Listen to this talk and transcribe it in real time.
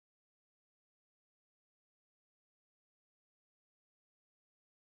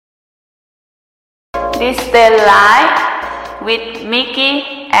This Day Life with Mickey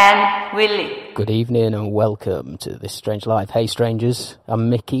and Willie. Good evening and welcome to This Strange Life. Hey strangers,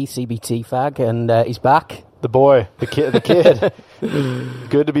 I'm Mickey, CBT Fag, and he's back. The boy, the kid.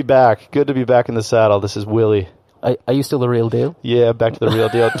 Good to be back. Good to be back in the saddle. This is Willie. Are you still the real deal? Yeah, back to the real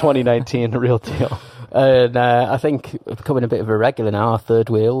deal. 2019, real deal. And I think becoming a bit of a regular now, our third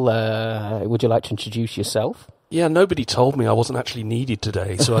wheel. Would you like to introduce yourself? Yeah, nobody told me I wasn't actually needed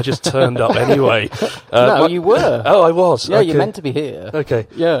today, so I just turned up anyway. No, you were. Oh, I was. Yeah, okay. You're meant to be here. Okay.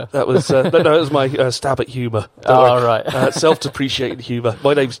 Yeah. That was it was my stab at humour. Oh, right. Self-depreciating humour.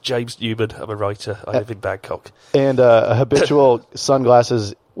 My name's James Newman. I'm a writer. I live in Bangkok. And a habitual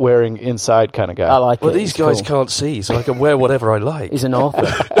sunglasses wearing inside kind of guy. I like it. Well, these guys cool. can't see, so I can wear whatever I like. He's an author.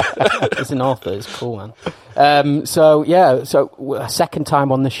 He's an author. It's cool, man. So second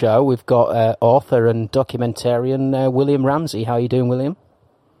time on the show, we've got author and documentarian William Ramsey. How are you doing, William?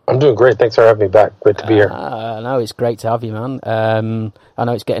 I'm doing great. Thanks for having me back. Great to be here. No, it's great to have you, man. I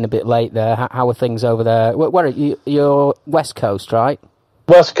know it's getting a bit late there. How are things over there? Where are you? You're West Coast, right?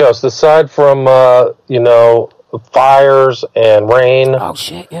 West Coast, aside from, fires and rain. Oh,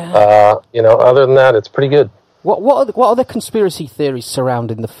 shit, yeah. Other than that, it's pretty good. What are the conspiracy theories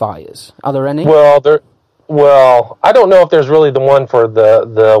surrounding the fires? Are there any? Well, I don't know if there's really the one for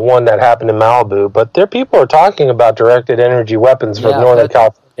the one that happened in Malibu, but people are talking about directed energy weapons from Northern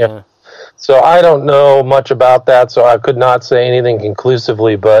California. Yeah. So I don't know much about that, so I could not say anything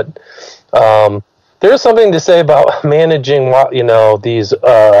conclusively, but there's something to say about managing, these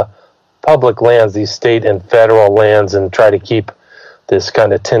public lands, these state and federal lands, and try to keep this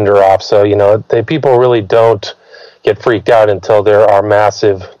kind of tinder off. So, people really don't get freaked out until there are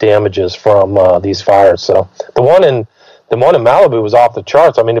massive damages from these fires. So the one in Malibu was off the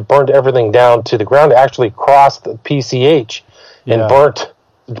charts. I mean, it burned everything down to the ground. It actually crossed the PCH and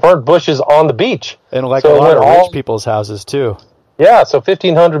burnt bushes on the beach. And like so a lot of rich people's houses, too. Yeah, so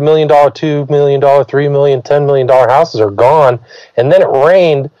 $1,500 million, $2 million, $3 million, $10 million houses are gone. And then it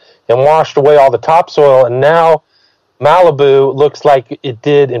rained and washed away all the topsoil, and now Malibu looks like it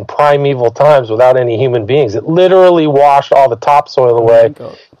did in primeval times without any human beings. It literally washed all the topsoil away,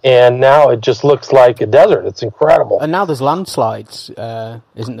 and now it just looks like a desert. It's incredible. And now there's landslides,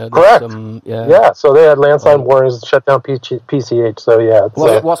 isn't there? Correct. Yeah, so they had landslide warnings, shut down PCH, so yeah.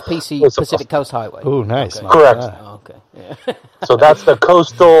 What's Pacific Coast Highway? Oh, nice. Okay. Correct. Okay. Yeah. So that's the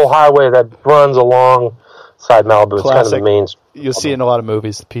coastal highway that runs alongside Malibu. It's kind of the main. You'll see in a lot of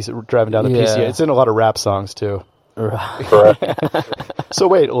movies, driving down the PCH. It's in a lot of rap songs, too. Right. Correct. So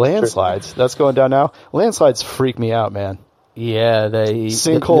wait, landslides. That's going down now? Landslides freak me out, man. Yeah,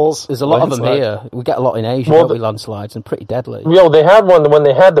 sinkholes. There's a lot of them here. We get a lot in Asia, don't we, landslides, and pretty deadly. They had one when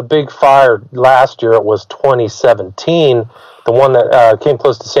they had the big fire last year. It was 2017. The one that came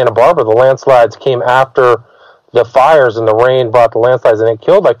close to Santa Barbara. The landslides came after the fires, and the rain brought the landslides, and it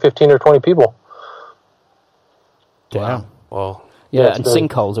killed like 15 or 20 people. Damn. Well. Yeah, and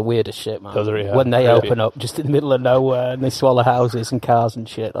sinkholes are weird as shit, man. Those are, when they open up just in the middle of nowhere and they swallow houses and cars and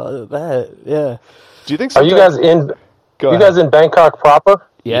shit. Yeah. Do you think? Are you guys in? You guys in Bangkok proper?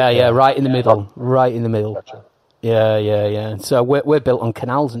 Yeah, right in the middle. Right in the middle. Gotcha. Yeah. So we're built on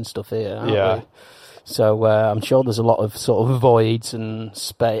canals and stuff here, aren't we? So I'm sure there's a lot of sort of voids and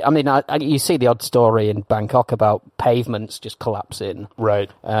space. I mean, you see the odd story in Bangkok about pavements just collapsing. Right.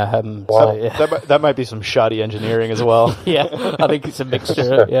 Wow. So, that might be some shoddy engineering as well. Yeah, I think it's a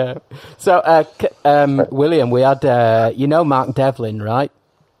mixture. Yeah. So, William, we had Mark Devlin, right?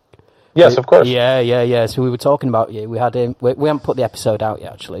 Yes, of course. Yeah. So we were talking about you. We had him. We haven't put the episode out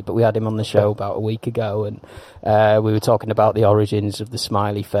yet, actually, but we had him on the show about a week ago, and we were talking about the origins of the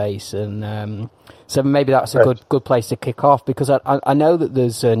smiley face, and so maybe that's a good place to kick off, because I know that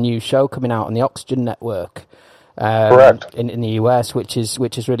there's a new show coming out on the Oxygen Network, in the US, which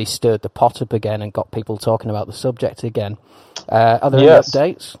has really stirred the pot up again and got people talking about the subject again. Are there any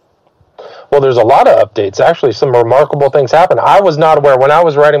updates? Well, there's a lot of updates. Actually, some remarkable things happened. I was not aware. When I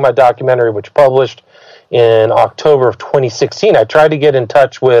was writing my documentary, which published in October of 2016, I tried to get in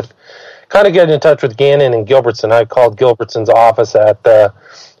touch with Gannon and Gilbertson. I called Gilbertson's office at the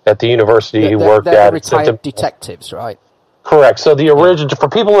university he worked at. They're retired detectives, right? Correct. So the original, for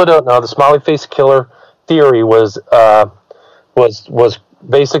people who don't know, the smiley face killer theory was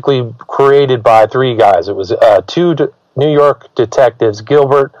basically created by three guys. It was two New York detectives,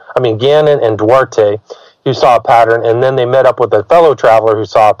 Gannon and Duarte, who saw a pattern, and then they met up with a fellow traveler who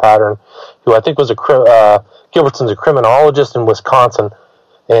saw a pattern, who I think was Gilbertson's a criminologist in Wisconsin,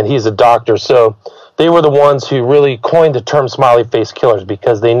 and he's a doctor. So they were the ones who really coined the term smiley face killers,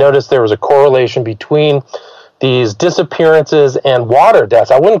 because they noticed there was a correlation between these disappearances and water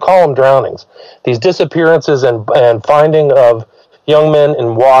deaths. I wouldn't call them drownings. These disappearances and finding of young men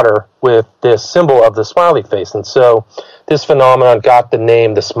in water with this symbol of the smiley face. And so this phenomenon got the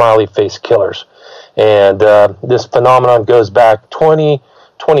name the Smiley Face Killers. And this phenomenon goes back 20,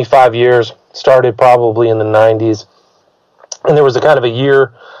 25 years, started probably in the 90s. And there was a kind of a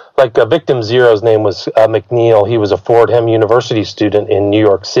year, like victim zero's name was McNeil. He was a Fordham University student in New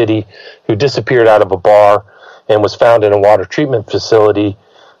York City who disappeared out of a bar and was found in a water treatment facility.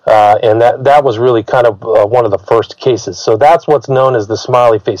 And that was really kind of one of the first cases. So that's what's known as the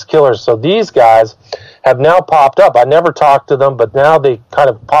Smiley Face Killers. So these guys have now popped up. I never talked to them, but now they kind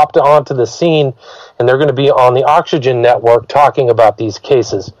of popped onto the scene, and they're going to be on the Oxygen Network talking about these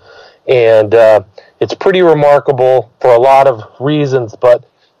cases. And it's pretty remarkable for a lot of reasons, but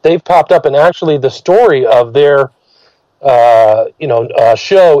they've popped up, and actually the story of their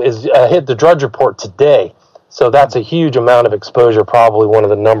show is hit the Drudge Report today. So that's a huge amount of exposure. Probably one of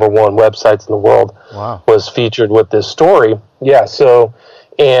the number one websites in the world was featured with this story. Yeah, so,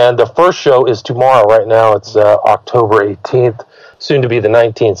 and the first show is tomorrow. Right now it's October 18th, soon to be the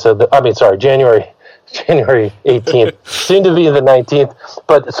 19th. So, January 18th, soon to be the 19th.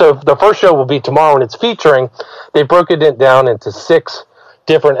 But so the first show will be tomorrow, and it's featuring, they've broken it down into 6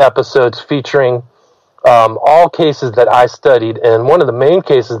 different episodes featuring all cases that I studied, and one of the main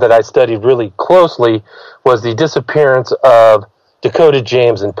cases that I studied really closely was the disappearance of Dakota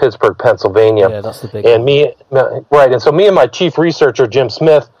James in Pittsburgh, Pennsylvania. Yeah, that's the big one. Right, and so me and my chief researcher, Jim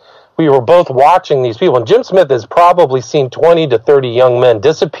Smith, we were both watching these people, and Jim Smith has probably seen 20 to 30 young men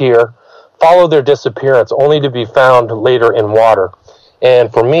disappear, follow their disappearance, only to be found later in water.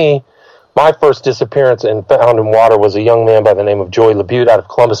 And for me, my first disappearance and found in water was a young man by the name of Joey Labute out of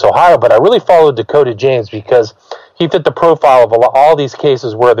Columbus, Ohio. But I really followed Dakota James because he fit the profile of all these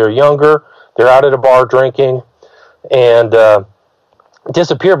cases where they're younger, they're out at a bar drinking, and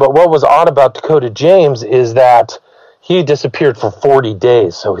disappear. But what was odd about Dakota James is that he disappeared for 40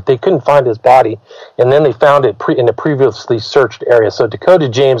 days. So they couldn't find his body. And then they found it in a previously searched area. So Dakota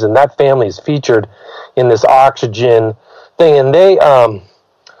James and that family is featured in this Oxygen thing. And they...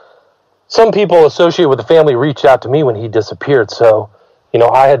 some people associated with the family reached out to me when he disappeared. So,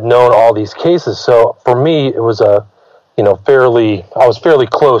 I had known all these cases. So for me, it was I was fairly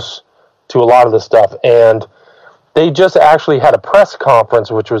close to a lot of this stuff. And they just actually had a press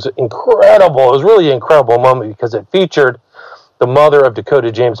conference, which was incredible. It was really an incredible moment because it featured the mother of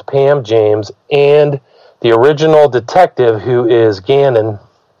Dakota James, Pam James, and the original detective, who is Gannon.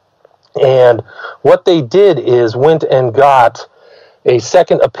 And what they did is went and got a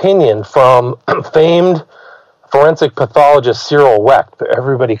second opinion from famed forensic pathologist Cyril Wecht.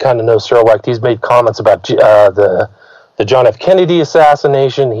 Everybody kind of knows Cyril Wecht. He's made comments about the John F. Kennedy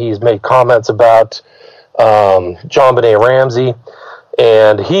assassination. He's made comments about John Benet Ramsey.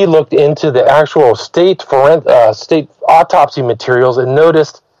 And he looked into the actual state autopsy materials and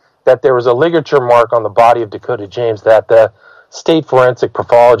noticed that there was a ligature mark on the body of Dakota James that the state forensic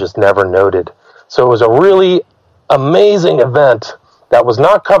pathologist never noted. So it was a really amazing event that was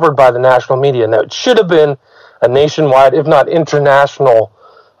not covered by the national media. Now, it should have been a nationwide, if not international,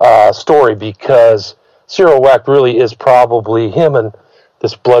 story, because Cyril Wecht really is probably, him and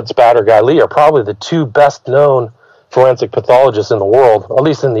this blood spatter guy Lee, are probably the 2 best-known forensic pathologists in the world, at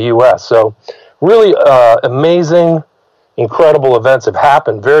least in the U.S. So really amazing, incredible events have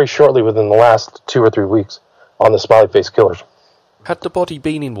happened very shortly within the last 2 or 3 weeks on the Smiley Face Killers. Had the body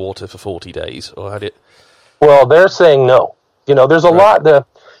been in water for 40 days, or had it... Well, they're saying no. There's a lot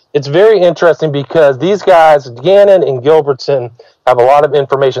it's very interesting because these guys, Gannon and Gilbertson, have a lot of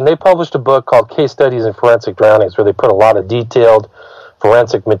information. They published a book called Case Studies in Forensic Drownings, where they put a lot of detailed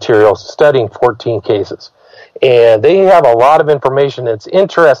forensic material studying 14 cases. And they have a lot of information. It's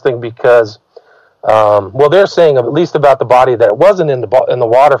interesting because, they're saying at least about the body that it wasn't in the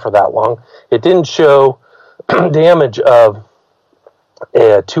water for that long. It didn't show damage to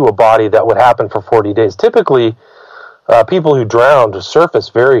a body that would happen for 40 days. Typically, people who drowned surface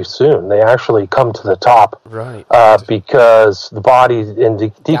very soon. They actually come to the top, right? Because the body in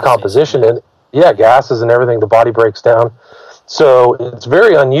decomposition and gases and everything, the body breaks down. So it's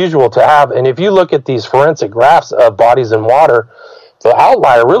very unusual to have. And if you look at these forensic graphs of bodies in water, the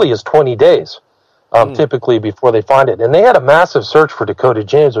outlier really is 20 days, typically before they find it. And they had a massive search for Dakota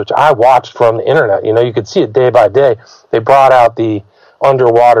James, which I watched from the internet. You could see it day by day. They brought out the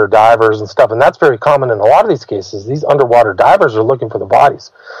underwater divers and stuff, and that's very common in a lot of these cases. These underwater divers are looking for the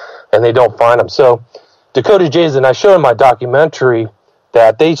bodies, and they don't find them. So Dakota James, and I show in my documentary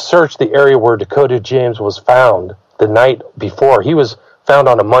that they searched the area where Dakota James was found the night before. He was found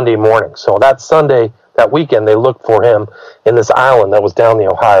on a Monday morning. So that Sunday that weekend, they looked for him in this island that was down the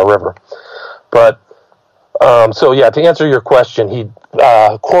Ohio River. But so yeah, to answer your question, he,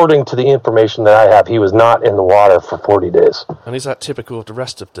 according to the information that I have, he was not in the water for 40 days. And is that typical of the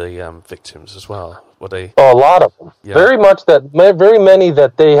rest of the victims as well? Were they? Oh, a lot of them. Yeah. Very many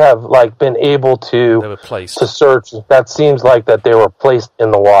that they have like been able to they were placed. To search. That seems like that they were placed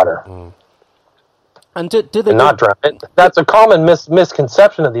in the water. Mm. And do they not drowned? That's a common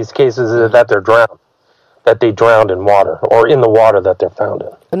misconception of these cases, is that they're drowned. That they drowned in water, or in the water that they're found in.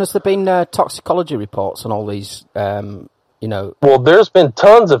 And has there been toxicology reports on all these, Well, there's been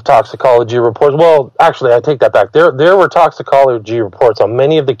tons of toxicology reports. Well, actually, I take that back. There were toxicology reports on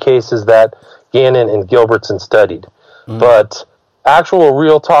many of the cases that Gannon and Gilbertson studied. But actual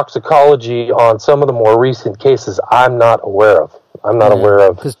real toxicology on some of the more recent cases, I'm not aware of.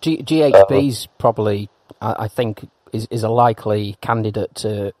 Because GHB's probably, I think, is a likely candidate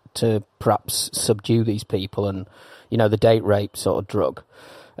to perhaps subdue these people and, the date rape sort of drug.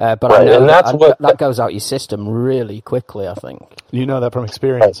 But right, I know that goes out your system really quickly, I think. You know that from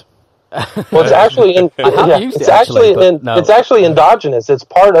experience. Right. Well, it's actually it's actually endogenous. It's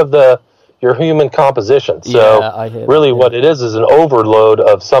part of your human composition. So what it is an overload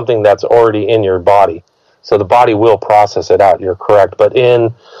of something that's already in your body. So the body will process it out. You're correct. But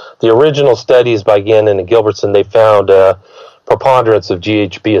in the original studies by Gannon and Gilbertson, they found preponderance of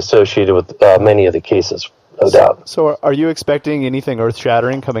GHB associated with many of the cases, no doubt. So are you expecting anything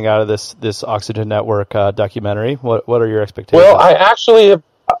earth-shattering coming out of this Oxygen Network documentary? What are your expectations? Well,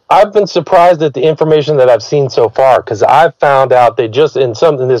 I've been surprised at the information that I've seen so far, because I've found out they just, in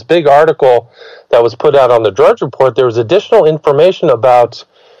this big article that was put out on the Drudge Report, there was additional information about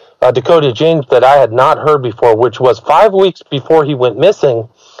Dakota James that I had not heard before, which was 5 weeks before he went missing.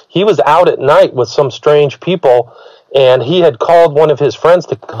 He was out at night with some strange people, and he had called one of his friends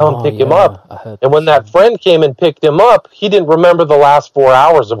to come pick him up. And when that friend came and picked him up, he didn't remember the last 4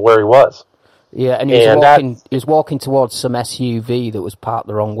 hours of where he was. Yeah, and he was walking towards some SUV that was parked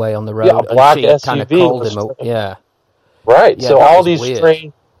the wrong way on the road. Yeah, a black SUV. Kind of called him up. Yeah. Right, yeah, so all these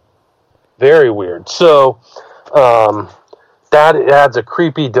strange... Very weird. So, that adds a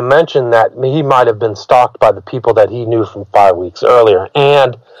creepy dimension that he might have been stalked by the people that he knew from 5 weeks earlier.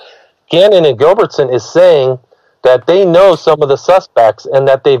 And Gannon and Gilbertson is saying that they know some of the suspects and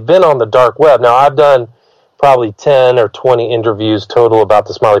that they've been on the dark web. Now, I've done probably 10 or 20 interviews total about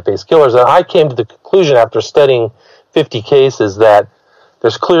the smiley face killers, and I came to the conclusion after studying 50 cases that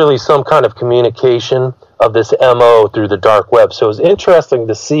there's clearly some kind of communication of this MO through the dark web. So it's interesting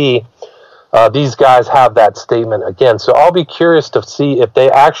to see these guys have that statement again. So I'll be curious to see if they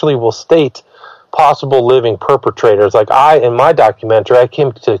actually will state possible living perpetrators. Like in my documentary, I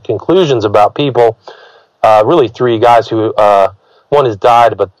came to conclusions about people, really 3 guys who, one has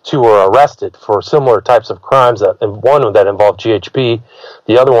died, but 2 were arrested for similar types of crimes, and one that involved GHB.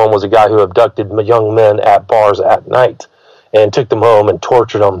 The other one was a guy who abducted young men at bars at night and took them home and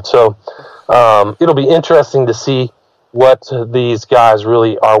tortured them. So it'll be interesting to see what these guys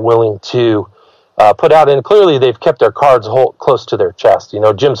really are willing to put out. And clearly they've kept their cards close to their chest.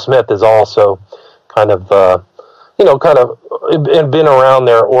 Jim Smith is also kind of been around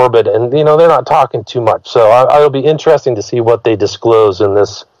their orbit, and, they're not talking too much. So it'll be interesting to see what they disclose in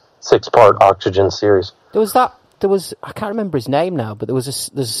this 6-part Oxygen series. There was, I can't remember his name now, but there's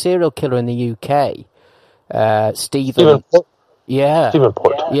a serial killer in the UK, Stephen Port. Yeah. Stephen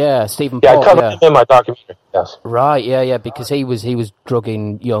Port. Yeah, Stephen Port. Yeah, I covered him in my documentary, yes. Right, yeah, because he was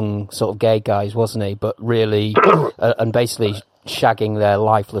drugging young sort of gay guys, wasn't he? But really, and basically shagging their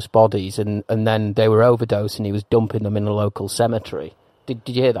lifeless bodies, and then they were overdosing. He was dumping them in a local cemetery. Did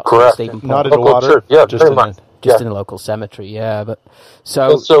you hear that? Correct. Stephen Port? Not in the water. Church. Yeah, just very much. In a local cemetery, yeah. But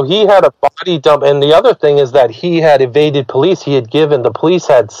so he had a body dump, and the other thing is that he had evaded police. The police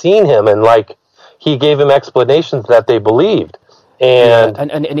had seen him, and he gave him explanations that they believed. And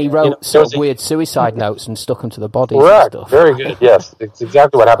he wrote weird suicide notes and stuck them to the bodies. Correct. And stuff. Very good. Yes, it's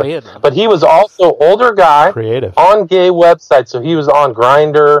exactly what happened. Weird. But he was also older guy, creative, on gay websites. So he was on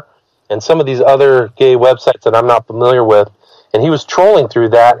Grindr and some of these other gay websites that I'm not familiar with, and he was trolling through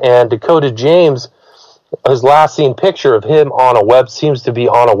that. And Dakota James, his last seen picture of him seems to be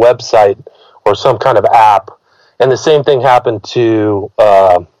on a website or some kind of app. And the same thing happened to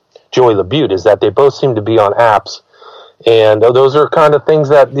Joey LaBute, is that they both seem to be on apps. And those are kind of things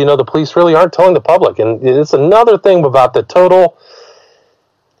that, the police really aren't telling the public. And it's another thing about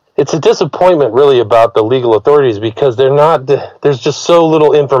it's a disappointment really about the legal authorities, because there's just so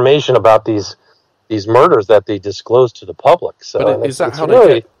little information about these murders that they disclose to the public. So but is that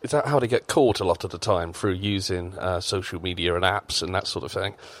how they get caught a lot of the time, through using social media and apps and that sort of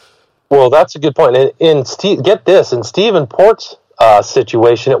thing? Well, that's a good point. Get this, in Stephen Port's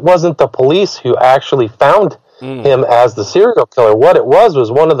situation, it wasn't the police who actually found him as the serial killer. What it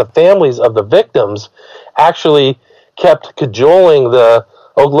was one of the families of the victims actually kept cajoling the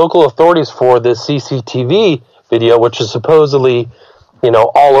local authorities for this CCTV video, which is supposedly,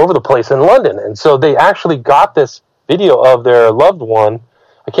 all over the place in London. And so they actually got this video of their loved one.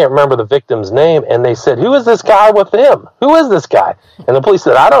 I can't remember the victim's name. And they said, who is this guy with him? Who is this guy? And the police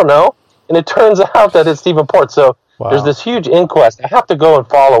said, I don't know. And it turns out that it's Stephen Port. So there's this huge inquest. I have to go and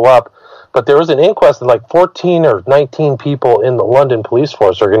follow up. But there was an inquest and like 14 or 19 people in the London police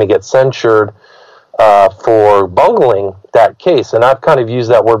force are going to get censured for bungling that case. And I've kind of used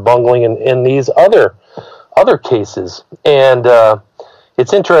that word bungling in these other cases. And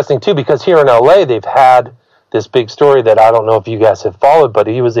it's interesting, too, because here in L.A. they've had this big story that I don't know if you guys have followed, but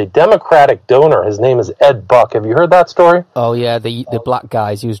he was a Democratic donor. His name is Ed Buck. Have you heard that story? Oh, yeah, the black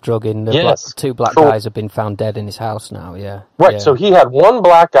guys he was drugging. Two black guys have been found dead in his house now, yeah. Right, yeah. So he had one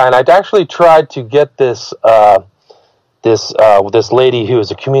black guy, and I'd actually tried to get this lady who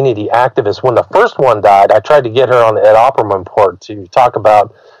is a community activist. When the first one died, I tried to get her on the Ed Opperman report to talk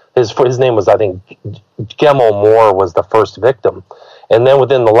about his name was, I think, Gemel Moore was the first victim. And then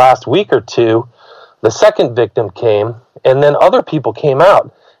within the last week or two, the second victim came, and then other people came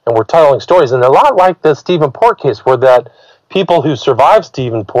out and were telling stories. And a lot like the Stephen Port case, where that people who survived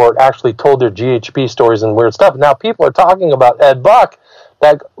Stephen Port actually told their GHB stories and weird stuff. Now people are talking about Ed Buck,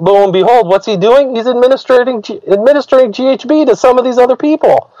 that lo and behold, what's he doing? He's administering GHB to some of these other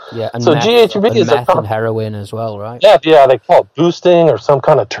people. Yeah, and so meth, GHB is meth and heroin as well, right? Yeah, they call it boosting or some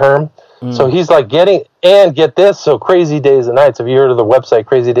kind of term. So he's like get this, so Crazy Days and Nights. Have you heard of the website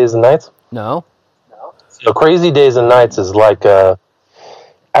Crazy Days and Nights? No. So Crazy Days and Nights is like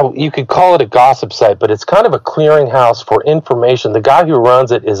you could call it a gossip site, but it's kind of a clearinghouse for information. The guy who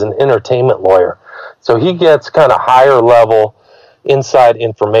runs it is an entertainment lawyer. So he gets kind of higher level inside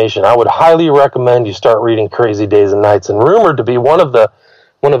information. I would highly recommend you start reading Crazy Days and Nights. And rumored to be one of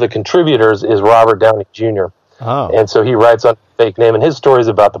the contributors is Robert Downey Jr. Oh. And so he writes on a fake name, and his stories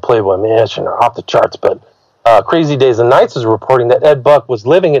about the Playboy Mansion are off the charts. But Crazy Days and Nights is reporting that Ed Buck was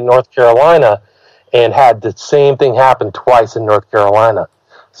living in North Carolina and had the same thing happen twice in North Carolina.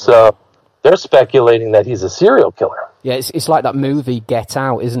 So they're speculating that he's a serial killer. Yeah, it's like that movie Get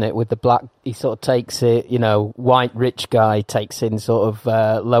Out, isn't it? With the black, he sort of takes it, white rich guy takes in sort of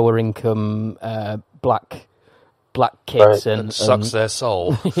lower income black kids and sucks their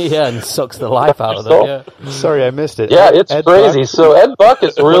soul. Yeah, and sucks the life out of them. Yeah. Sorry, I missed it. Yeah, it's crazy. Buck? So Ed Buck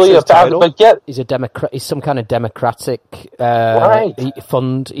is really a title? He's a Democrat. He's some kind of democratic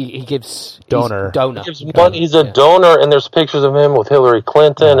fund. He gives donor. Donor. He gives money. He's a donor, and there's pictures of him with Hillary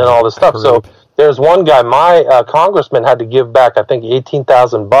Clinton and all this stuff. So there's one guy. My congressman had to give back, I think,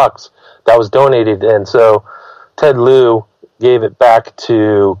 $18,000 that was donated, and so Ted Lieu gave it back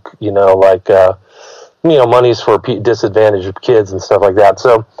to monies for disadvantaged kids and stuff like that.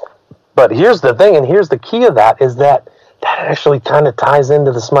 So, but here's the thing, and here's the key of that, is that actually kind of ties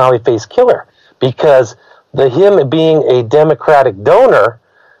into the smiley face killer, because him being a Democratic donor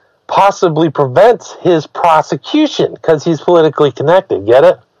possibly prevents his prosecution because he's politically connected. Get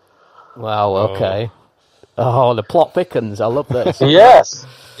it? Wow, okay. Oh, the plot thickens. I love this. Yes.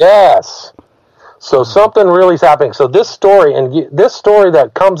 So something really is happening. So this story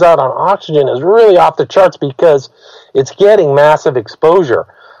that comes out on Oxygen is really off the charts because it's getting massive exposure.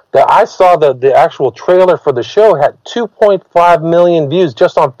 I saw the actual trailer for the show had 2.5 million views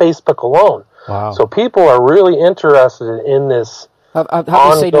just on Facebook alone. Wow. So people are really interested in this. Have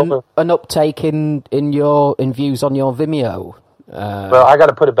you seen an uptake in views on your Vimeo? Well, I got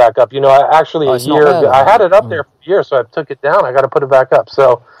to put it back up. I had it up there for a year, so I took it down. I got to put it back up.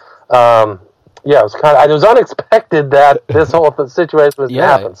 So, it was unexpected that this whole situation was going to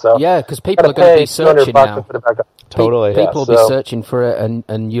happen. So because people are going to be searching now. To put it back up. Totally. People will be searching for it,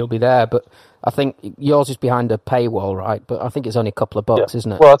 and you'll be there. But I think yours is behind a paywall, right? But I think it's only a couple of bucks,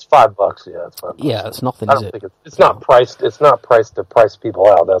 isn't it? Well, it's $5. Yeah, it's $5. Yeah, it's nothing, is it? It's not priced. It's not priced to price people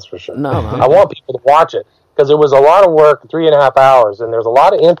out. That's for sure. No, I want people to watch it because it was a lot of work, 3.5 hours, and there's a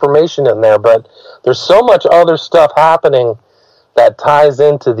lot of information in there. But there's so much other stuff happening that ties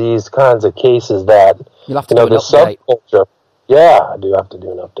into these kinds of cases that you'll have to do an update. Subculture. Yeah, I do have to do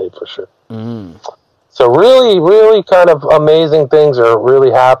an update for sure. So really, really kind of amazing things are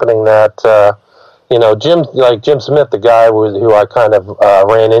really happening that, Jim Smith, the guy who I kind of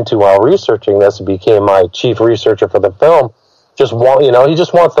ran into while researching this, became my chief researcher for the film. He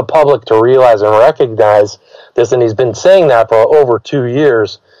just wants the public to realize and recognize this, and he's been saying that for over 2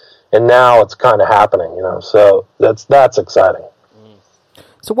 years, and now it's kind of happening, so that's exciting.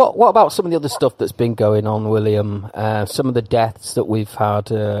 So what about some of the other stuff that's been going on, William? Some of the deaths that we've had,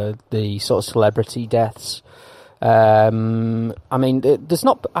 the sort of celebrity deaths. I mean, there's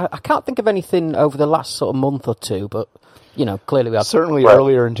not. I can't think of anything over the last sort of month or two, but clearly we had certainly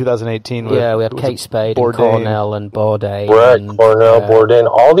earlier in 2018. We had Kate Spade, and Cornell, and Bourdain. Right, and, Cornell, Bourdain,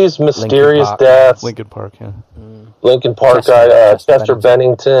 all these mysterious deaths. Linkin Park, yeah. Linkin Park guy, Chester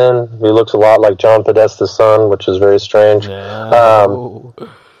Bennington, who looks a lot like John Podesta's son, which is very strange. No,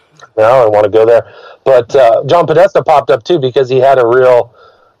 I don't want to go there. But John Podesta popped up too because he had a real,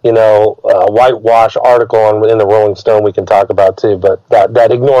 whitewash article in the Rolling Stone we can talk about too. But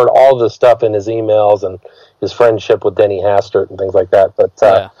that ignored all the stuff in his emails and his friendship with Denny Hastert and things like that. But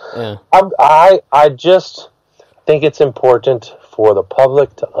I just think it's important for the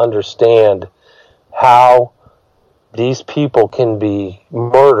public to understand how these people can be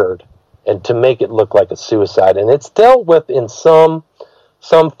murdered and to make it look like a suicide. And it's dealt with in some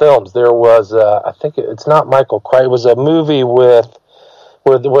films. There was, I think it's not Michael Crichton, it was a movie where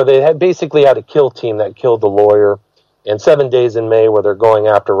they had basically had a kill team that killed the lawyer. And 7 Days in May, where they're going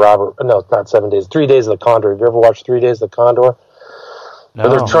after no, it's not 7 Days, 3 Days of the Condor. Have you ever watched 3 Days of the Condor? No.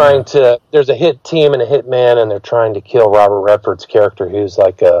 Where they're trying there's a hit team and a hit man, and they're trying to kill Robert Redford's character, who's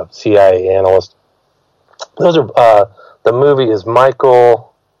like a CIA analyst. Those are the movie is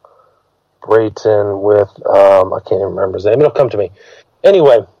Michael Brayton with I can't even remember his name. It'll come to me.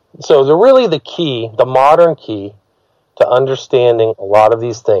 Anyway, so the modern key to understanding a lot of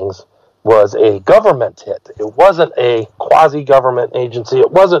these things was a government hit. It wasn't a quasi-government agency. It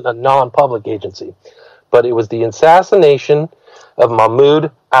wasn't a non-public agency, but it was the assassination of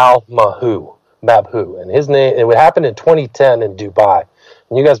Mahmoud al-Mabhouh, and his name. It happened in 2010 in Dubai,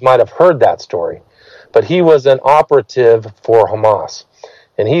 and you guys might have heard that story. But he was an operative for Hamas,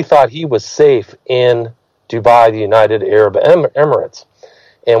 and he thought he was safe in Dubai, the United Arab Emirates.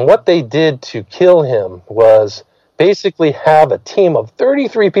 And what they did to kill him was basically have a team of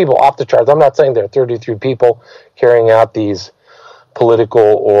 33 people off the charts. I'm not saying there are 33 people carrying out these political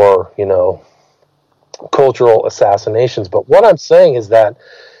or, cultural assassinations. But what I'm saying is that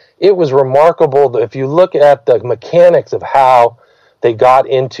it was remarkable that if you look at the mechanics of how they got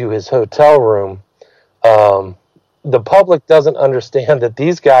into his hotel room, the public doesn't understand that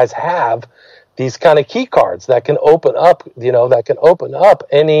these guys have these kind of key cards that can open up,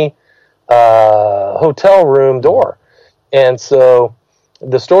 any hotel room door. And so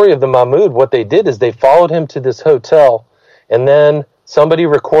the story of the Mahmoud, what they did is they followed him to this hotel, and then somebody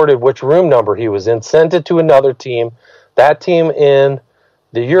recorded which room number he was in, sent it to another team. That team in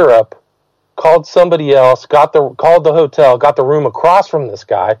the Europe called somebody else, called the hotel, got the room across from this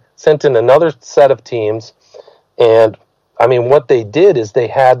guy, sent in another set of teams. And I mean, what they did is they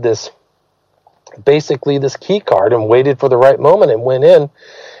had basically this key card and waited for the right moment and went in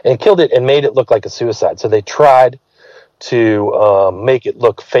and killed it and made it look like a suicide. So they tried to make it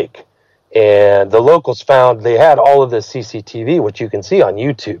look fake. And the locals found they had all of this CCTV, which you can see on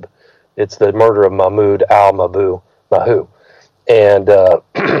YouTube. It's the murder of Mahmoud al-Mabhouh. And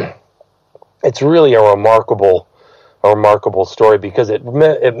it's really a remarkable story because it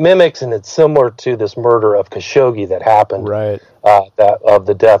mimics and it's similar to this murder of Khashoggi that happened, right? Of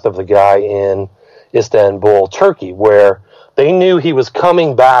the death of the guy in Istanbul, Turkey, where they knew he was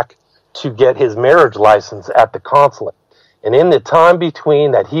coming back to get his marriage license at the consulate. And in the time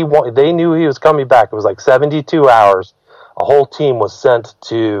between that they knew he was coming back. It was like 72 hours. A whole team was sent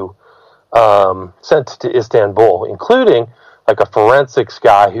to Istanbul, including like a forensics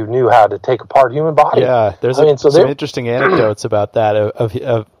guy who knew how to take apart human bodies. Yeah, there's some interesting anecdotes about that.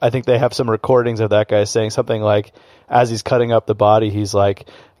 Of I think they have some recordings of that guy saying something like, as he's cutting up the body, he's like,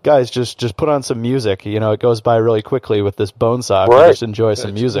 guys, just put on some music. It goes by really quickly with this bone saw. Right. Just enjoy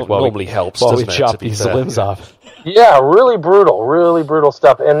some music while normally helps while we chop these limbs off. Yeah, really brutal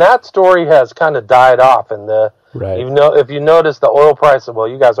stuff. And that story has kind of died off. And right. If you notice the oil prices, well,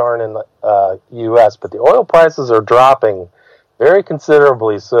 you guys aren't in the U.S., but the oil prices are dropping very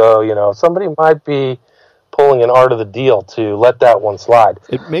considerably. So somebody might be pulling an art of the deal to let that one slide.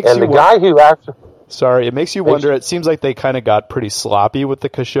 It makes guy who actually. Sorry, it makes you wonder. It seems like they kind of got pretty sloppy with the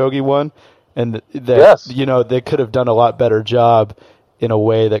Khashoggi one, and yes. They could have done a lot better job in a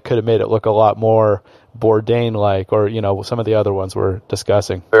way that could have made it look a lot more Bourdain-like, or some of the other ones we're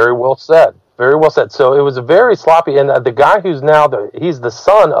discussing. Very well said. Very well said. So it was a very sloppy, and the guy who's now he's the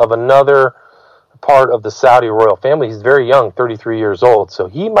son of another part of the Saudi royal family. He's very young, 33 years old, so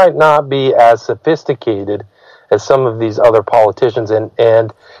he might not be as sophisticated as some of these other politicians,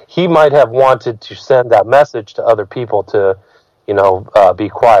 and he might have wanted to send that message to other people to, be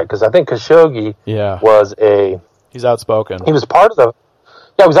quiet. Because I think Khashoggi was he's outspoken. He was part of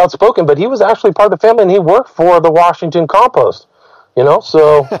he was outspoken, but he was actually part of the family, and he worked for the Washington Compost. You know,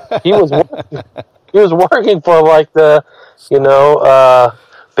 so he was working for like the,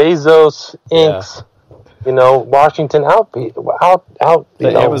 Bezos Inc.'s, Washington out.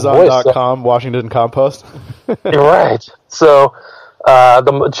 The Amazon.com Washington Compost. You're right. So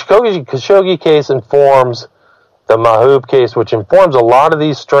the Khashoggi case informs the Mahmoud case, which informs a lot of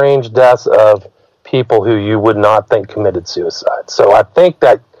these strange deaths of people who you would not think committed suicide. So I think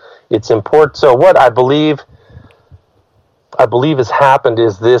that it's important. So what I believe has happened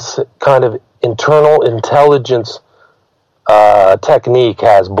is this kind of internal intelligence technique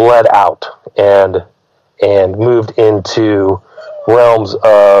has bled out and moved into realms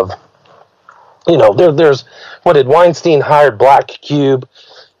of, there's what did Weinstein hired Black Cube,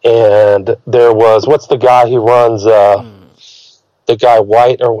 and there was, what's the guy who runs the guy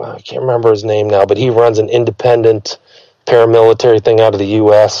White, or I can't remember his name now, but he runs an independent paramilitary thing out of the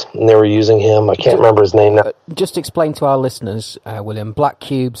U.S., and they were using him. I can't remember his name now. Just explain to our listeners, William, Black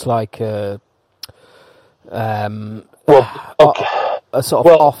Cube's like a sort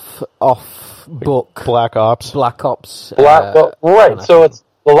of off book Black Ops. Right. So it's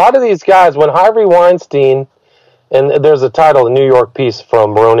a lot of these guys, when Harvey Weinstein, and there's a title, a New York piece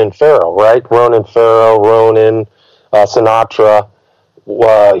from Ronan Farrow, right? Ronan Sinatra.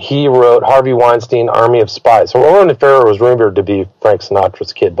 He wrote Harvey Weinstein, Army of Spies. So Ronan Farrow was rumored to be Frank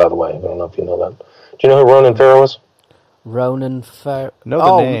Sinatra's kid, by the way. I don't know if you know that. Do you know who Ronan Farrow was? Ronan Farrow.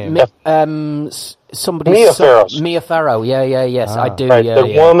 Know the name. Mia Farrow. Mia Farrow. Yes, I do. Right,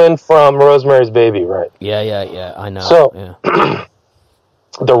 the woman from Rosemary's Baby, right? Yeah. I know. So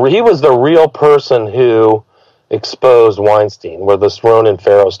he was the real person who exposed Weinstein, were this Ronan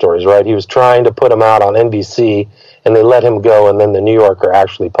Farrow stories, right? He was trying to put him out on NBC, and they let him go, and then the New Yorker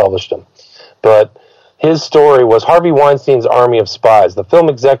actually published him. But his story was Harvey Weinstein's Army of Spies. The film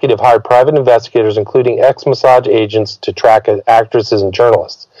executive hired private investigators, including ex-Mossad agents, to track actresses and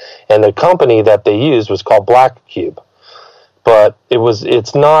journalists. And the company that they used was called Black Cube. But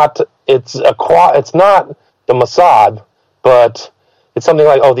it's not the Mossad, but it's something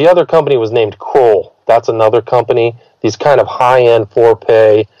like, the other company was named Kroll. That's another company. These kind of high-end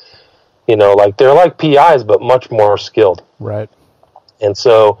for-pay, they're like PIs, but much more skilled. Right. And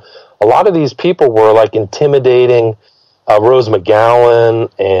so a lot of these people were like intimidating Rose McGowan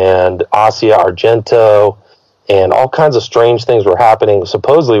and Asia Argento, and all kinds of strange things were happening,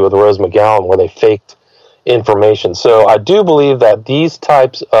 supposedly with Rose McGowan, where they faked information. So I do believe that these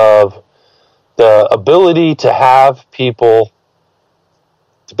types of the ability to have people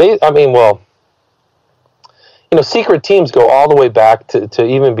secret teams go all the way back to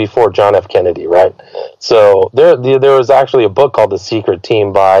even before John F. Kennedy, right? So there was actually a book called The Secret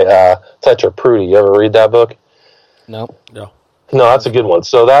Team by Fletcher Prudy. You ever read that book? No. No, that's a good one.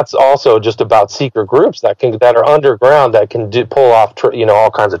 So that's also just about secret groups that are underground that can pull off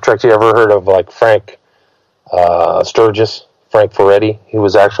all kinds of tricks. You ever heard of like Frank Sturgis, Frank Ferretti? He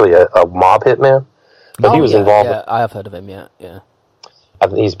was actually a mob hitman, but he was involved. Yeah, I have heard of him. Yeah. I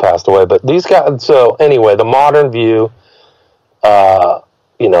think he's passed away, but these guys. So anyway, the modern view,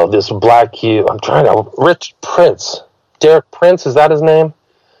 this Black Cube. Rich Prince, Derek Prince, is that his name?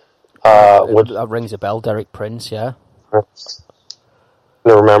 That rings a bell. Derek Prince, yeah. I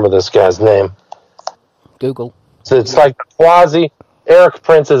don't remember this guy's name. Google. So it's like Eric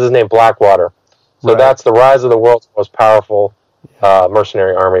Prince is his name, Blackwater. So that's The Rise of the World's Most Powerful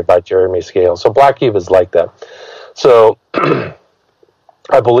Mercenary Army by Jeremy Scales. So Black Cube is like that. So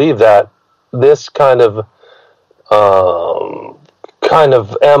I believe that this kind of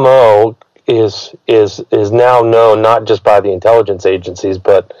MO is now known not just by the intelligence agencies,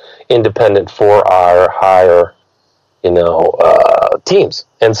 but independent for our higher, teams.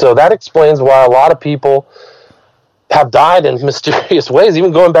 And so that explains why a lot of people have died in mysterious ways,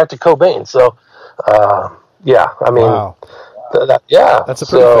 even going back to Cobain. So, wow. That's a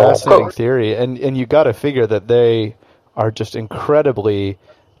pretty fascinating theory. And you got to figure that they are just incredibly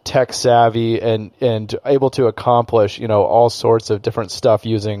tech savvy and able to accomplish, all sorts of different stuff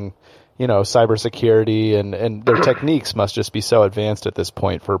using, cybersecurity, and their techniques must just be so advanced at this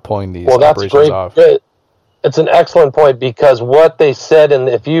point for pulling these operations off. Great. It's an excellent point, because what they said, and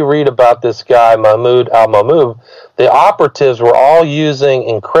if you read about this guy, Mahmoud al-Mahmoud, the operatives were all using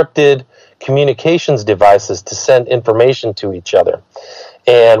encrypted communications devices to send information to each other.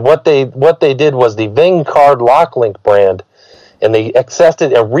 And what they did was the Vingard LockLink brand, and they accessed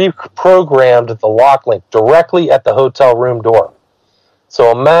it and reprogrammed the LockLink directly at the hotel room door. So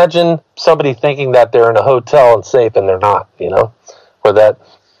imagine somebody thinking that they're in a hotel and safe, and they're not, or that.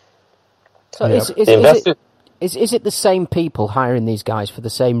 So Is it the same people hiring these guys for the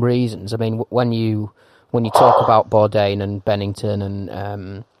same reasons? I mean, when you talk about Bourdain and Bennington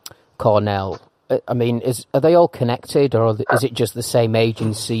and Cornell, I mean, are they all connected, or is it just the same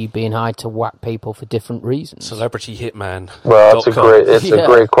agency being hired to whack people for different reasons? Celebrity Hitman. Well, it's a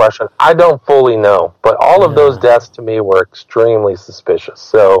great question. I don't fully know, but all of those deaths to me were extremely suspicious.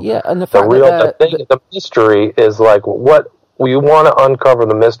 So and the mystery is like what we want to uncover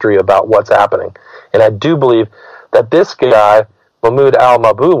the mystery about what's happening, and I do believe that this guy, Mahmoud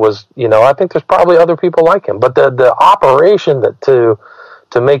Al-Mabhouh, was, I think there's probably other people like him, but the operation to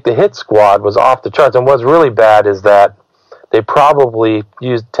make the hit squad was off the charts. And what's really bad is that they probably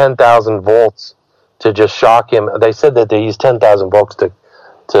used 10,000 volts to just shock him. They said that they used 10,000 volts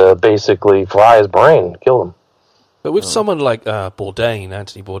to basically fry his brain, kill him. But with someone like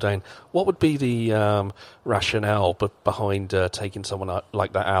Anthony Bourdain, what would be the rationale behind taking someone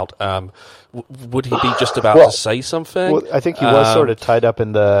like that out? Would he be just about to say something? Well, I think he was sort of tied up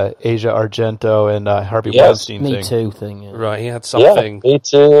in the Asia Argento and Harvey Weinstein thing. Me Too thing. Yeah. Right, he had something Me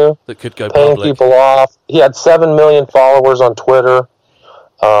Too, that could go paying public. people off. He had 7 million followers on Twitter.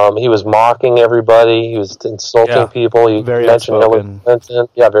 He was mocking everybody. He was insulting people. He very mentioned outspoken. Hillary Clinton.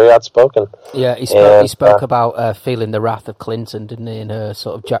 Yeah, very outspoken. Yeah, he spoke about feeling the wrath of Clinton, didn't he? In her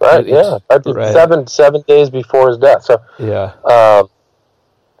sort of jackbooted. 7 days before his death. So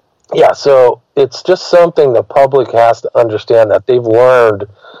so it's just something the public has to understand, that they've learned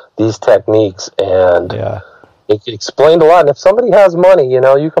these techniques, and it explained a lot. And if somebody has money,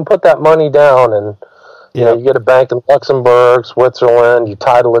 you can put that money down, and you get a bank in Luxembourg, Switzerland, you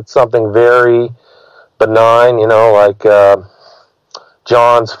title it something very benign, like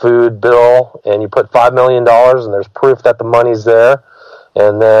John's food bill, and you put $5 million, and there's proof that the money's there,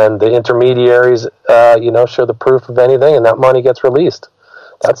 and then the intermediaries, show the proof of anything, and that money gets released.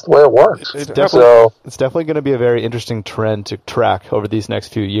 That's the way it works. It's definitely going to be a very interesting trend to track over these next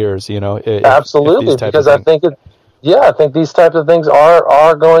few years. Absolutely, because I think I think these types of things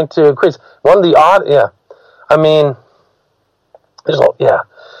are going to increase. One of the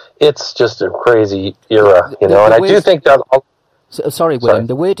it's just a crazy era, and I do think that. Sorry, William.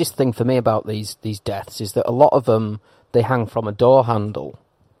 The weirdest thing for me about these deaths is that a lot of them, they hang from a door handle.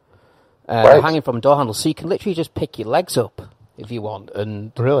 They're hanging from a door handle, so you can literally just pick your legs up if you want.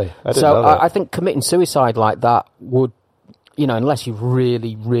 And really, I didn't know that. I think committing suicide like that would, unless you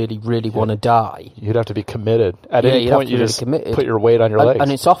really, really, really want to die, you'd have to be committed. At any point, you just put your weight on your legs, and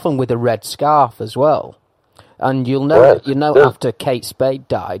it's often with a red scarf as well. And you'll know, after Kate Spade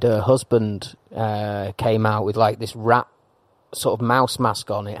died, her husband came out with like this rat sort of mouse mask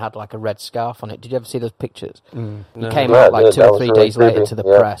on. It had like a red scarf on it. Did you ever see those pictures? He came out like 2 or 3 days later to the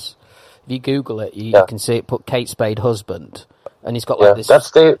press. If you Google it, you can see it. Put Kate Spade husband, and he's got like this. That's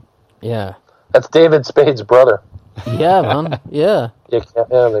Dave. Yeah, that's David Spade's brother. Yeah, man. Yeah. The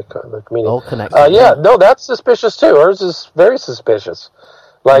comedian. All connected. No, that's suspicious too. Hers is very suspicious.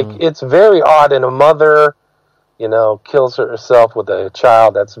 Like it's very odd, and a mother, kills herself with a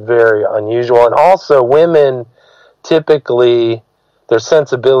child. That's very unusual. And also, women typically, their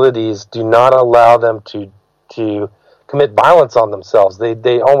sensibilities do not allow them to commit violence on themselves.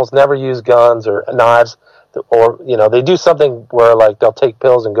 They almost never use guns or knives, or they do something where like they'll take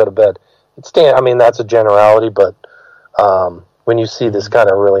pills and go to bed. That's a generality, but when you see this kind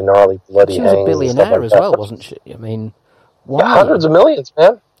of really gnarly, bloody, she was a billionaire as well, wasn't she? I mean, why? Yeah, hundreds of millions,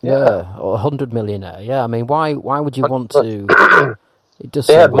 man. Yeah, or 100 millionaire. Yeah, I mean, why would you want to?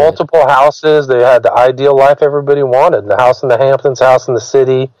 They had multiple houses. They had the ideal life everybody wanted. The house in the Hamptons, house in the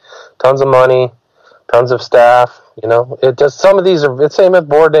city, tons of money, tons of staff. It just, some of these are, it's same with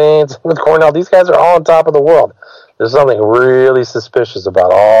Bourdain, with Cornell. These guys are all on top of the world. There's something really suspicious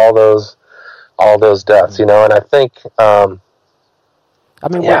about all those deaths, and I think.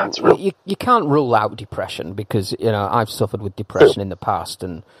 You can't rule out depression because, I've suffered with depression in the past,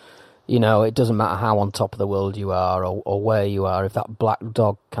 and, it doesn't matter how on top of the world you are or where you are. If that black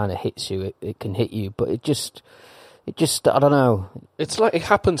dog kind of hits you, it can hit you, but it just, I don't know. It's like it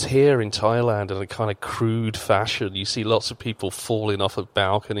happens here in Thailand in a kind of crude fashion. You see lots of people falling off of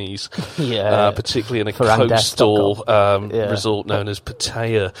balconies, particularly in a coastal resort known as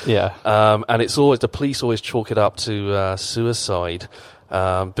Pattaya. Yeah. And it's always, the police always chalk it up to suicide.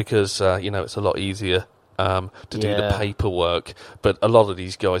 Because, it's a lot easier to do the paperwork. But a lot of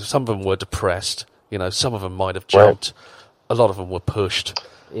these guys, some of them were depressed, some of them might have jumped. A lot of them were pushed.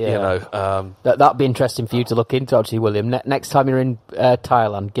 Yeah. That'd be interesting for you to look into, actually, William. Next time you're in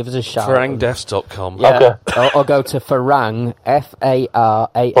Thailand, give us a shout. FarangDeaths.com. Yeah. Okay. or go to Farang, Farang.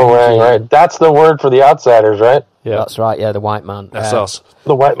 Farang, right. That's the word for the outsiders, right? Yeah. That's right, the white man. That's us.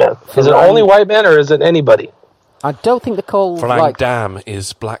 The white man. Is it only white men, or is it anybody? I don't think they're called Farang Dam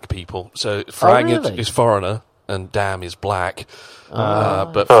is black people. So Farang is foreigner and Dam is black.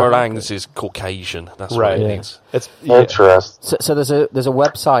 But Farangs is Caucasian. That's what it means. It's interesting. So there's a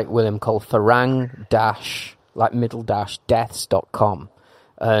website, William, called farang-deaths.com.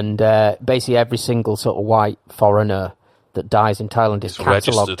 And basically every single sort of white foreigner that dies in Thailand is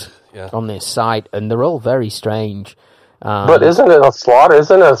catalogued on this site, and they're all very strange. But isn't it a slaughter?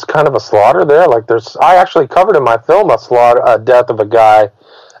 Isn't it kind of a slaughter there? Like I actually covered in my film a death of a guy,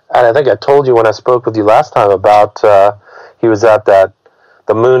 and I think I told you when I spoke with you last time about he was at the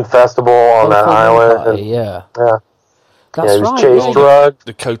Moon Festival on that island. Party, yeah. That's he was chased, drugged.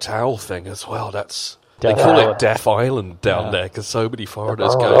 The Koh Tao thing as well. They call it Death Island down there because so many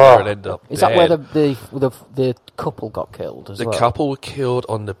foreigners go there and end up Is dead. that where the couple got killed as well? The couple were killed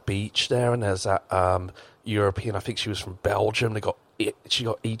on the beach there, and there's that European, I think she was from Belgium, she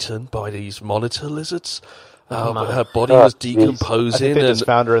got eaten by these monitor lizards. Her body was decomposing. I think they just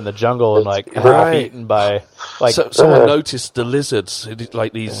found her in the jungle and eaten by someone noticed the lizards,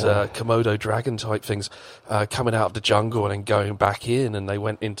 like these Komodo dragon type things, coming out of the jungle and then going back in, and they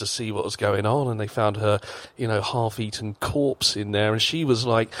went in to see what was going on, and they found her, half-eaten corpse in there, and she was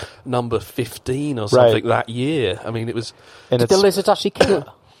like number 15 or something that year. I mean, it was. Did the lizards actually kill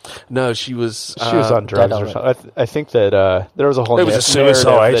her? No, she was on drugs or something. I think that there was a whole. It was a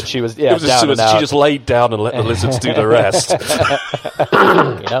suicide. That she was. Yeah, it was a suicide. She just laid down and let the lizards do the rest.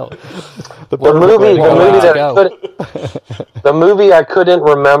 The movie I couldn't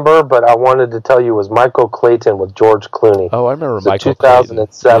remember, but I wanted to tell you was Michael Clayton with George Clooney. Oh, I remember Michael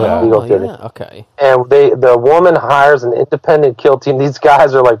 2007 Beagle City. Okay. And the woman hires an independent kill team. These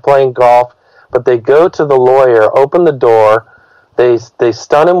guys are like playing golf, but they go to the lawyer, open the door. They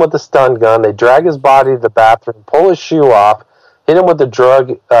stun him with a stun gun. They drag his body to the bathroom, pull his shoe off, hit him with a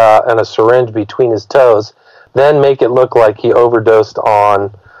drug and a syringe between his toes, then make it look like he overdosed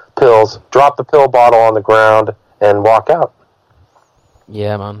on pills, drop the pill bottle on the ground, and walk out.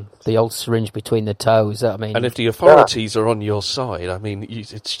 Yeah, man. The old syringe between the toes. I mean, and if the authorities are on your side, I mean,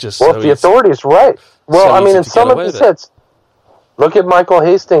 it's just if the authorities, right? Well, I mean, in some of these hits. Look at Michael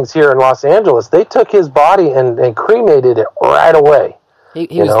Hastings here in Los Angeles. They took his body and cremated it right away. He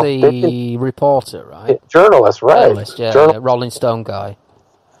was the reporter, right? Journalist, right? Journalist, yeah, Rolling Stone guy.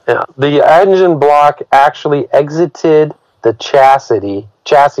 Yeah, the engine block actually exited the chassis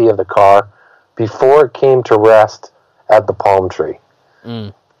of the car before it came to rest at the palm tree.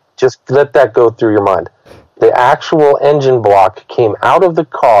 Just let that go through your mind. The actual engine block came out of the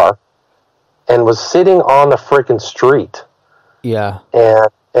car and was sitting on the freaking street. Yeah.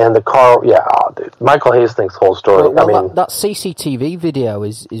 And the car, dude. Michael Hastings' whole story. Well, that CCTV video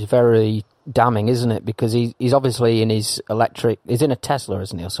is very damning, isn't it? Because he's obviously in his he's in a Tesla,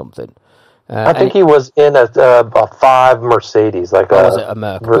 isn't he, or something? I think he was in a 5 Mercedes, was it a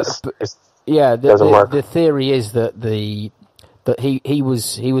Merc? The theory is that he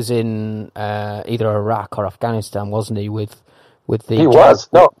was in either Iraq or Afghanistan, wasn't he? With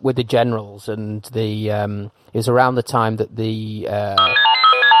the generals and the. It was around the time that the... Sorry,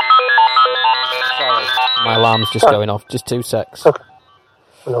 my alarm's just going off. Just 2 secs. Okay.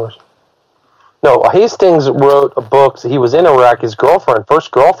 No, Hastings wrote books. He was in Iraq. His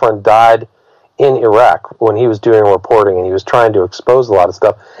first girlfriend, died in Iraq when he was doing reporting, and he was trying to expose a lot of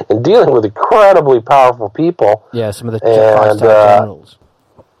stuff and dealing with incredibly powerful people. Yeah, some of the generals.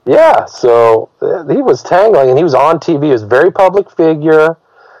 Yeah, so he was tangling, and he was on TV. He was a very public figure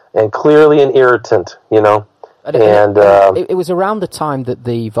and clearly an irritant, It was around the time that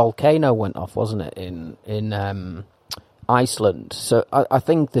the volcano went off, wasn't it, in Iceland? So I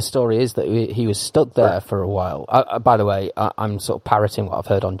think the story is that he was stuck there for a while. By the way, I'm sort of parroting what I've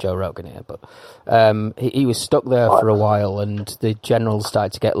heard on Joe Rogan here, but he was stuck there for a while, and the generals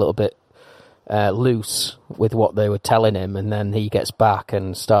started to get a little bit loose with what they were telling him, and then he gets back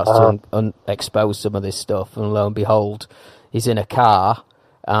and starts to expose some of this stuff, and lo and behold, he's in a car.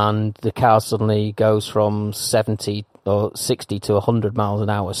 And the car suddenly goes from 70 or 60 to 100 miles an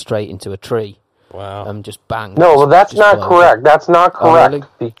hour straight into a tree. Wow. And just bang. No, well, that's not correct. That's not correct. Really?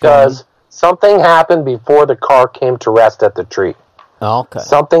 Because something happened before the car came to rest at the tree. Okay.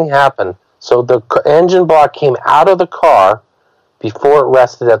 Something happened. So the engine block came out of the car before it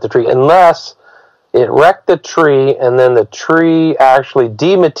rested at the tree. Unless it wrecked the tree and then the tree actually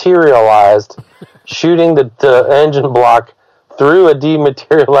dematerialized, shooting the engine block through a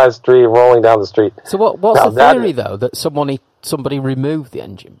dematerialized tree rolling down the street. So what's the theory, though, that somebody removed the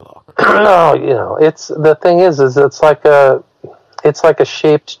engine block? No, it's the thing is it's like a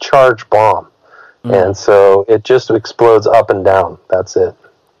shaped charge bomb, and so it just explodes up and down. That's it.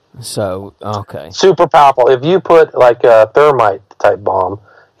 So, okay. Super powerful. If you put like a thermite type bomb,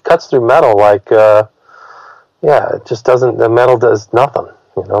 it cuts through metal like, it just doesn't, the metal does nothing.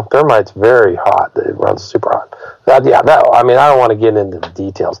 You know, thermite's very hot. It runs super hot. I don't want to get into the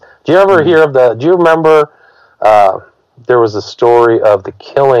details. Do you ever hear of do you remember, there was a story of the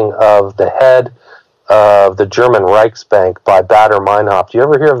killing of the head of the German Reichsbank by Baader Meinhof. Do you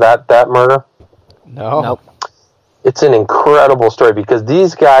ever hear of that murder? No. Nope. It's an incredible story because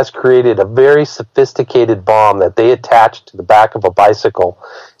these guys created a very sophisticated bomb that they attached to the back of a bicycle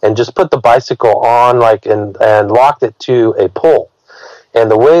and just put the bicycle on and locked it to a pole.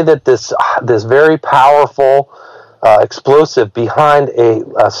 And the way that this very powerful explosive behind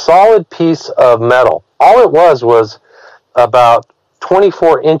a solid piece of metal, all it was about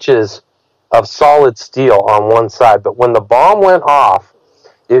 24 inches of solid steel on one side. But when the bomb went off,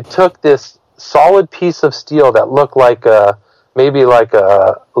 it took this solid piece of steel that looked like maybe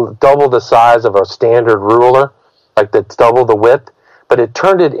double the size of a standard ruler, like that's double the width, but it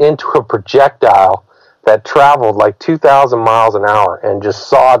turned it into a projectile that traveled like 2,000 miles an hour and just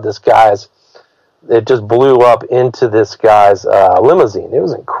sawed this guy's. It just blew up into this guy's limousine. It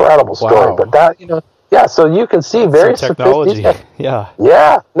was an incredible story. Wow. But so you can see very technology.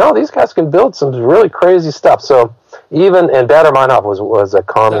 No, these guys can build some really crazy stuff. So. And Baader Meinhof was a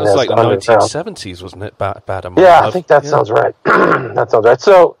communist. That was like 1970s, wasn't it? Baader Meinhof. Yeah, I think that sounds right. That sounds right.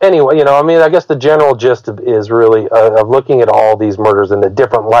 So anyway, I guess the general gist is really of looking at all these murders in a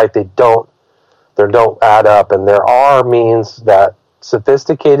different light. They don't add up, and there are means that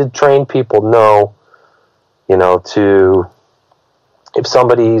sophisticated, trained people know, if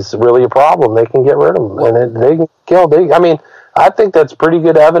somebody's really a problem, they can get rid of them, and they can kill. I think that's pretty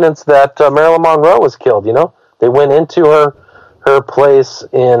good evidence that Marilyn Monroe was killed. They went into her place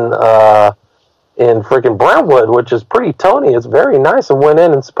in freaking Brentwood, which is pretty Tony. It's very nice, and went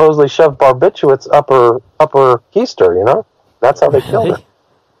in and supposedly shoved barbiturates up her keister. That's how they killed her.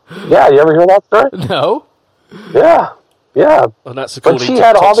 Yeah, you ever hear that story? No. Yeah. And that's but she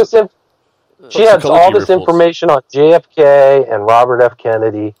had all this. She had all this information on JFK and Robert F.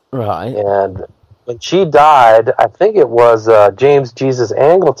 Kennedy. Right. And when she died, I think it was James Jesus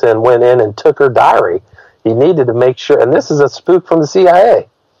Angleton went in and took her diary. He needed to make sure, and this is a spook from the CIA,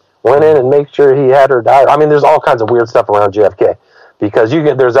 went in and make sure he had her diary. There's all kinds of weird stuff around JFK, because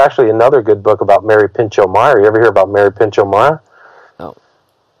there's actually another good book about Mary Pinchot Meyer. You ever hear about Mary Pinchot Meyer? No.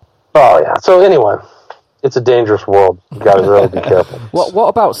 Oh, yeah. So anyway, it's a dangerous world. You got to really be careful. What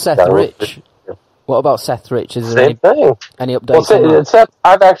about Seth Rich? What about Seth Rich? Is there any updates on that? Seth,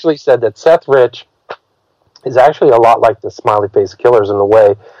 I've actually said that Seth Rich is actually a lot like the Smiley Face Killers in the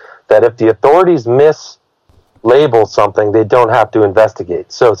way that if the authorities mislabel something, they don't have to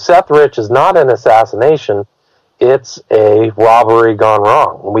investigate. So Seth Rich is not an assassination. It's a robbery gone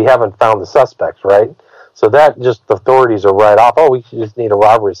wrong. We haven't found the suspects, right? So that just the authorities are right off. Oh, we just need a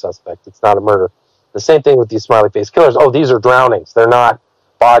robbery suspect. It's not a murder. The same thing with these Smiley Face Killers. Oh, these are drownings. They're not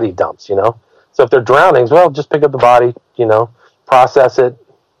body dumps, So if they're drownings, well, just pick up the body, process it,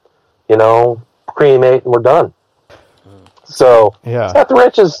 cremate, and we're done. So Seth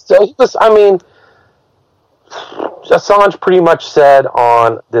Rich Assange pretty much said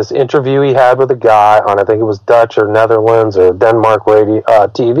on this interview he had with a guy on, I think it was Dutch or Netherlands or Denmark radio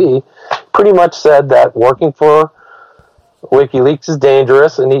TV, pretty much said that working for WikiLeaks is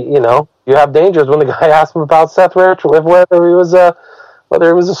dangerous, and you have dangers when the guy asked him about Seth Rich, whether he was a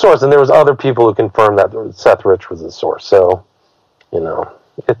source, and there was other people who confirmed that Seth Rich was a source. So,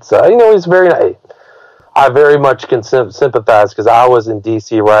 it's he's very nice. I very much can sympathize because I was in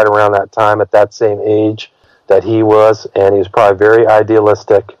D.C. right around that time at that same age that he was, and he was probably very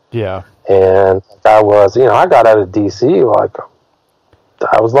idealistic. Yeah. And I was, I got out of D.C. like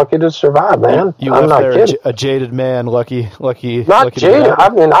I was lucky to survive, man. I'm not kidding. A jaded man, lucky. Not jaded.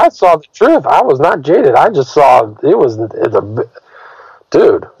 I saw the truth. I was not jaded. I just saw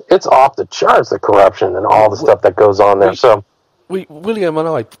dude, it's off the charts, the corruption and all the stuff that goes on there. William and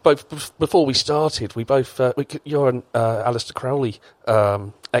I, both before we started, you're an Aleister Crowley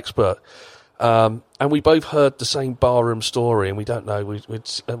expert, and we both heard the same barroom story, and we don't know.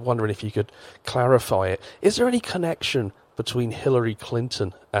 We're wondering if you could clarify it. Is there any connection between Hillary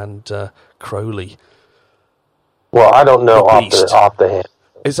Clinton and Crowley? Well, I don't know off the hand.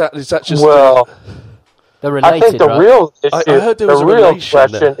 Is that just they're related, I think the real issue, I heard there was the real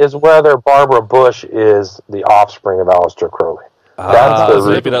question is whether Barbara Bush is the offspring of Aleister Crowley.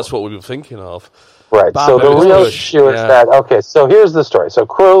 That's what we were thinking of. Right. So the real issue is that, okay, so here's the story. So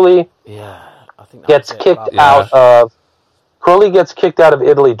Crowley gets kicked out of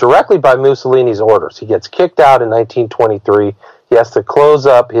Italy directly by Mussolini's orders. He gets kicked out in 1923. he has to close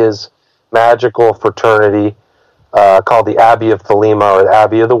up his magical fraternity called the Abbey of Thelema, or the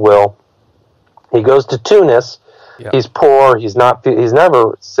Abbey of the Will. He goes to Tunis. Yep. He's poor. He's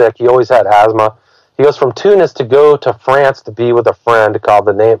never sick. He always had asthma. He goes from Tunis to go to France to be with a friend by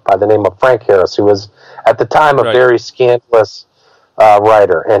the name of Frank Harris, who was at the time a very scandalous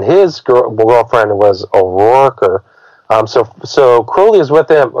writer, and his girlfriend was O'Rourke. So Crowley is with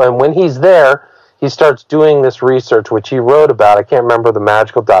him, and when he's there, he starts doing this research, which he wrote about. I can't remember the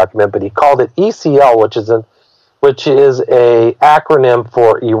magical document, but he called it ECL, which is a acronym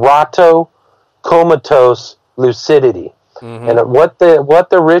for Erato Comatose Lucidity. Mm-hmm. And what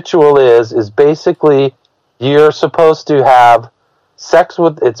the ritual is basically you're supposed to have sex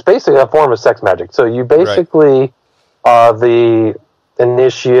with. It's basically a form of sex magic. So you basically are the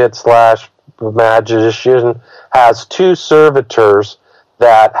initiate / magician has two servitors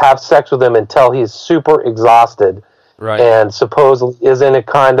that have sex with him until he's super exhausted, and supposedly is in a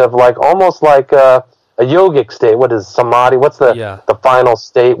kind of like almost like a yogic state. What is samadhi? What's the final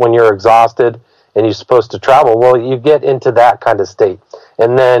state when you're exhausted and you're supposed to travel? Well, you get into that kind of state,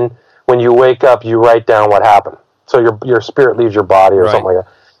 and then when you wake up, you write down what happened. So your spirit leaves your body or something like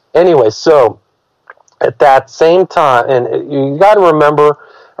that. Anyway, so at that same time, and you got to remember,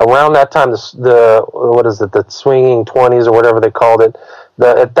 around that time, the swinging 20s or whatever they called it.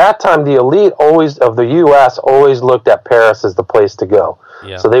 At that time, the elite of the U.S. always looked at Paris as the place to go.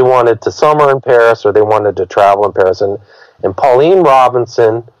 Yeah. So they wanted to summer in Paris, or they wanted to travel in Paris. And Pauline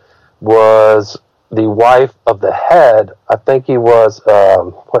Robinson was the wife of the head. I think he was.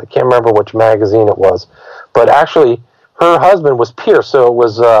 I can't remember which magazine it was, but actually, her husband was Pierce. So it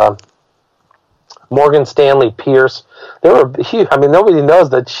was Morgan Stanley Pierce. Nobody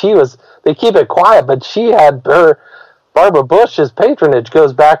knows that she was. They keep it quiet, but she had her. Barbara Bush's patronage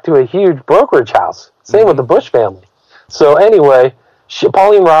goes back to a huge brokerage house. Same with the Bush family. So anyway,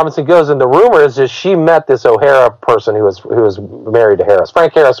 Pauline Robinson goes, and the rumor is just she met this O'Hara person who was married to Harris.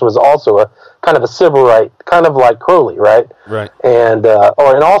 Frank Harris was also a kind of a civil right, kind of like Crowley, right? Right. And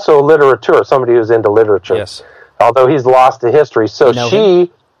and also literature, somebody who's into literature. Yes. Although he's lost to history, so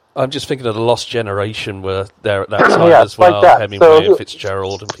I'm just thinking of the Lost Generation were there at that time as well. Like that. Hemingway and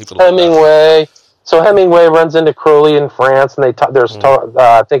Fitzgerald and people like that. So Hemingway runs into Crowley in France, and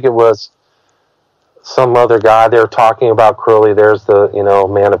I think it was some other guy. They were talking about Crowley. There's the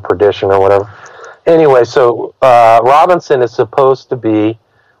man of perdition or whatever. Anyway, so Robinson is supposed to be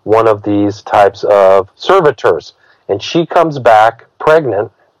one of these types of servitors, and she comes back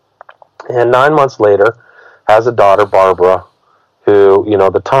pregnant, and 9 months later has a daughter, Barbara, who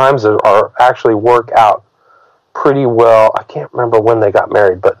the times are actually work out pretty well. I can't remember when they got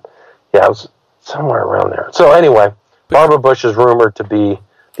married, but it was somewhere around there. So anyway, Barbara Bush is rumored to be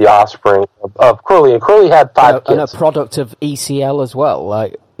the offspring of Crowley, and Crowley had 5 kids. And a product of ECL as well,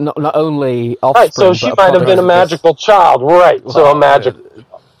 like not only offspring. Right, so she might have been a magical child, right? Well, so a magic,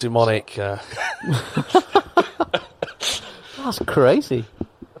 demonic. That's crazy.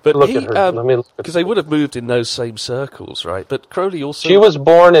 But because they would have moved in those same circles, right? But Crowley also. She was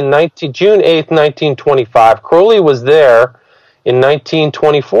born in June 8th, 1925. Crowley was there in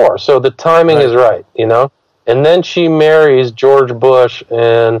 1924, so the timing is right, And then she marries George Bush,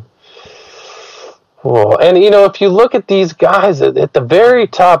 and if you look at these guys at the very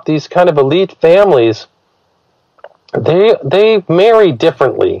top, these kind of elite families, they marry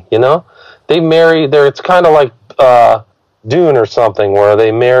differently, They marry there. It's kind of like Dune or something, where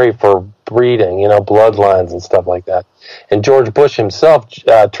they marry for breeding, bloodlines and stuff like that. And George Bush himself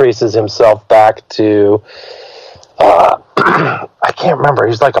traces himself back to. I can't remember.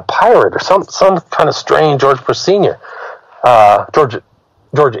 He's like a pirate or some kind of strange George Bush Sr.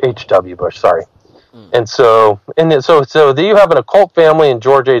 George H.W. Bush, sorry. And so you have an occult family, and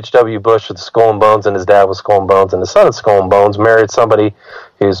George H.W. Bush with Skull and Bones, and his dad was Skull and Bones, and the son of Skull and Bones married somebody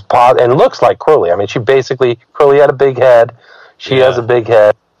who's and looks like Crowley. I mean, Crowley had a big head. She has a big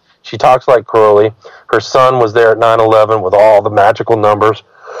head. She talks like Crowley. Her son was there at 9/11 with all the magical numbers.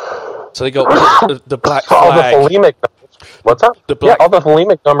 So they got the black flag. All the Thelemic numbers. What's up? All the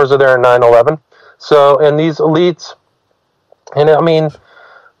Thelemic numbers are there in 9/11. So, and these elites, and I mean,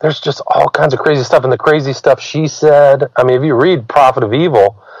 there's just all kinds of crazy stuff. And the crazy stuff she said, I mean, if you read Prophet of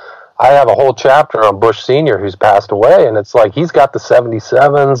Evil, I have a whole chapter on Bush Sr. who's passed away, and it's like he's got the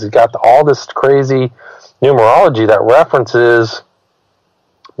 77s, he's got all this crazy numerology that references,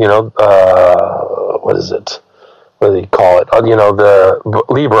 what is it? What do they call it? The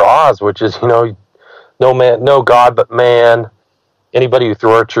Liber Oz, which is, no man, no God but man. Anybody who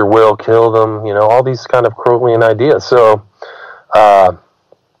thwarts your will, kill them. All these kind of Crowleyan ideas. So,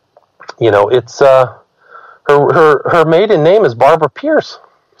 it's her her maiden name is Barbara Pierce.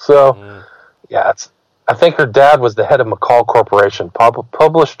 So, yeah, I think her dad was the head of McCall Corporation,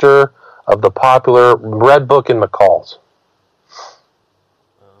 publisher of the popular Red Book and McCall's.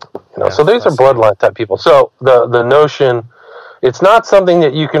 So these are bloodline type people. So the notion, it's not something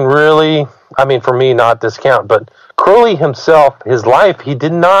that you can really, for me, not discount. But Crowley himself, his life, he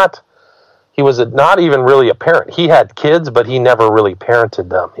was not even really a parent. He had kids, but he never really parented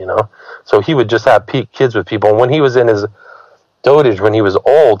them, So he would just have kids with people. And when he was in his dotage, when he was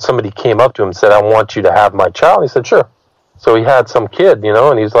old, somebody came up to him and said, "I want you to have my child." He said, "Sure." So he had some kid,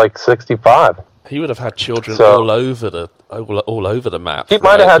 and he's like 65. He would have had children all over the map. He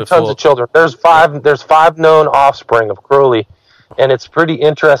might have had tons of children. There's five known offspring of Crowley, and it's pretty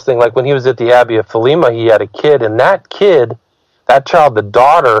interesting. Like when he was at the Abbey of Thelema, he had a kid, and that child, the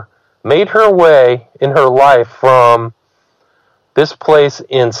daughter, made her way in her life from this place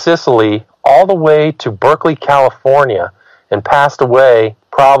in Sicily all the way to Berkeley, California, and passed away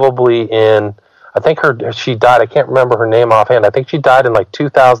probably in, I think she died, I can't remember her name offhand. I think she died in like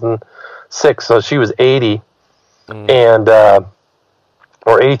 2006, so she was 80 and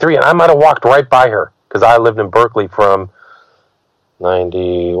or 83, and I might have walked right by her because I lived in Berkeley from 89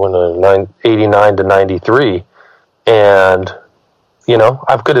 to 93, and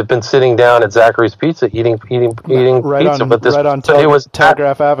I could have been sitting down at Zachary's Pizza eating pizza, but this it was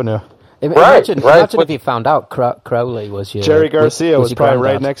Telegraph Avenue. Imagine if you found out Crowley was your... Jerry Garcia was probably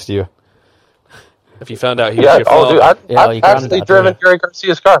right next to you. If you found out he was your father. Dude, I've actually driven Jerry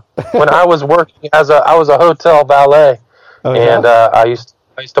Garcia's car when I was working I was a hotel valet, and I used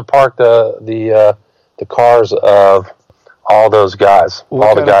to park the cars of all those guys.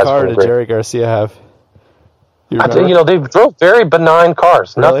 What kind of car did Jerry Garcia have? They drove very benign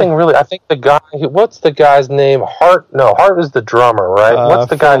cars. Really? Nothing really. I think the guy. What's the guy's name? Hart. No, Hart is the drummer, right? What's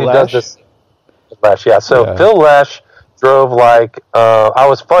the guy who does this? Lesh. Yeah. So Phil Lesh drove like. I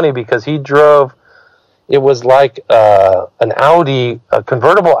was funny because he drove. It was like an Audi, a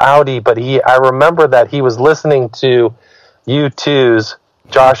convertible Audi, but I remember that he was listening to U2's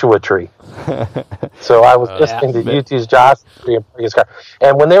Joshua Tree. So I was listening to U2's Joshua Tree in his car.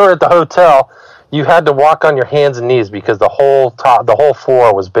 And when they were at the hotel, you had to walk on your hands and knees because the whole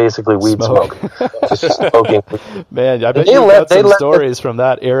floor was basically weed smoke. Just smoking. Man, I bet you got some stories from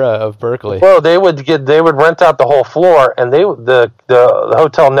that era of Berkeley. Well, they would rent out the whole floor, and the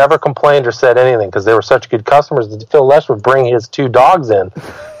hotel never complained or said anything because they were such good customers. Phil Lesh would bring his 2 dogs in.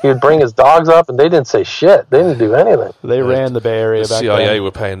 He would bring his dogs up, and they didn't say shit. They didn't do anything. They ran the Bay Area back then. CIA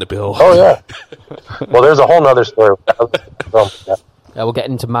were paying the bill. Oh, yeah. Well, there's a whole other story. We're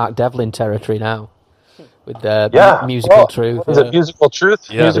getting into Mark Devlin territory now with Musical Truth. Is it Musical Truth?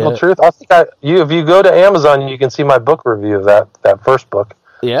 Yeah. Musical Truth. I think if you go to Amazon, you can see my book review of that first book.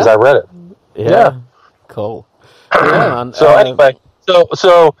 Yeah, because I read it. Yeah. Cool. Yeah, man. So anyway,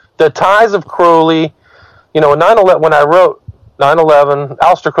 so the ties of Crowley, when 9/11, when I wrote 9/11,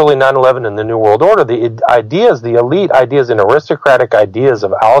 Aleister Crowley, 9/11, and the New World Order, the elite ideas and aristocratic ideas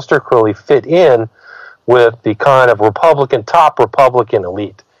of Aleister Crowley fit in with the kind of top Republican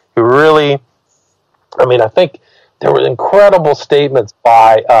elite who really, I think there were incredible statements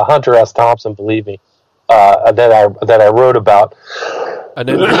by Hunter S. Thompson, believe me, that I wrote about. And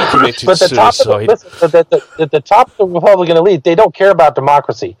then he committed suicide. At the top of the Republican elite, they don't care about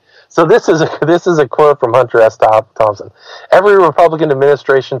democracy. So this is a quote from Hunter S. Thompson. Every Republican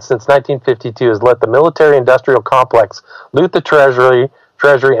administration since 1952 has let the military-industrial complex loot the Treasury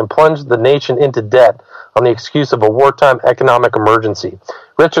and plunge the nation into debt on the excuse of a wartime economic emergency.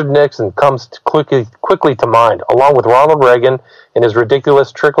 Richard Nixon comes quickly to mind, along with Ronald Reagan and his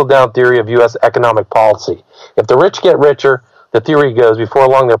ridiculous trickle-down theory of U.S. economic policy. If the rich get richer, the theory goes, before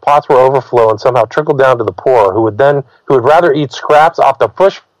long their pots will overflow and somehow trickle down to the poor, who would rather eat scraps off the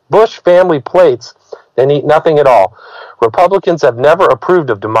Bush family plates than eat nothing at all. Republicans have never approved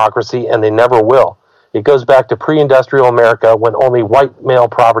of democracy, and they never will. It goes back to pre-industrial America when only white male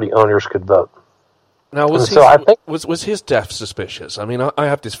property owners could vote. Now, was his death suspicious? I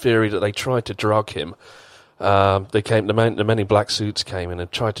have this theory that they tried to drug him. The many black suits came in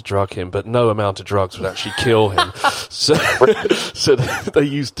and tried to drug him, but no amount of drugs would actually kill him. so they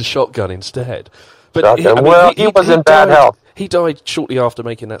used the shotgun instead. But he was in bad health. He died shortly after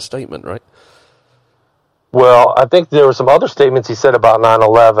making that statement, right? Well, I think there were some other statements he said about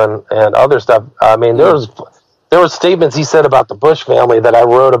 9/11 and other stuff. There were statements he said about the Bush family that I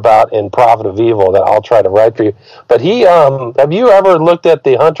wrote about in Prophet of Evil that I'll try to write for you. But have you ever looked at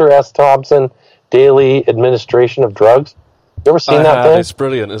the Hunter S. Thompson Daily Administration of Drugs? You ever seen that thing? It's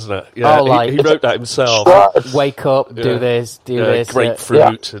brilliant, isn't it? Yeah, he wrote that himself. Wake up, do this, do this.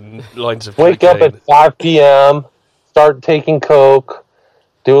 Grapefruit and lines of Wake cocaine. up at 5 p.m., start taking coke,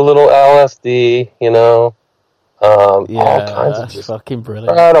 do a little LSD, all kinds of just fucking brilliant.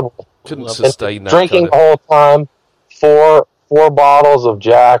 Incredible. Couldn't sustain that. Drinking the whole time, four bottles of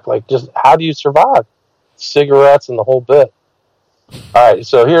Jack. Like, just how do you survive? Cigarettes and the whole bit. All right,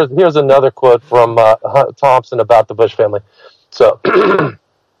 so here's another quote from Thompson about the Bush family. So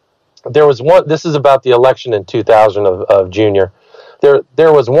there was one. This is about the election in 2000 of Junior.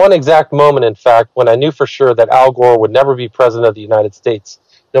 There was one exact moment, in fact, when I knew for sure that Al Gore would never be president of the United States,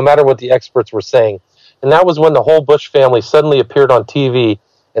 no matter what the experts were saying. And that was when the whole Bush family suddenly appeared on TV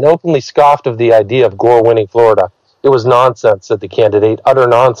and openly scoffed of the idea of Gore winning Florida. It was nonsense, said the candidate, utter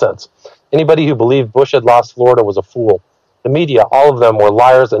nonsense. Anybody who believed Bush had lost Florida was a fool. The media, all of them, were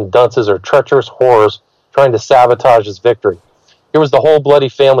liars and dunces or treacherous horrors trying to sabotage his victory. Here was the whole bloody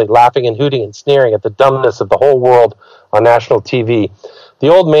family laughing and hooting and sneering at the dumbness of the whole world on national TV. The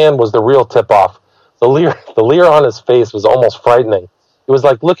old man was the real tip-off. The leer on his face was almost frightening. It was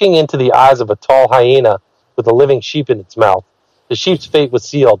like looking into the eyes of a tall hyena with a living sheep in its mouth. The sheep's fate was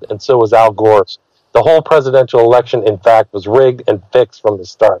sealed, and so was Al Gore's. The whole presidential election, in fact, was rigged and fixed from the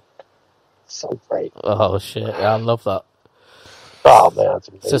start. So great. Oh, shit. Yeah, I love that. Oh, man. It's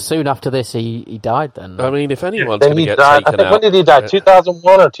amazing. So soon after this, he died then? I mean, if anyone's going to get taken out... When did he die?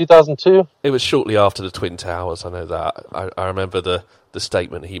 2001 or 2002? It was shortly after the Twin Towers, I know that. I remember the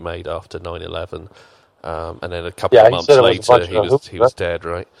statement he made after 9/11, and then a couple of months later, he was dead,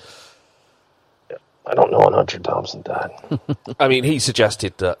 right? I don't know when Hunter Thompson died. I mean, he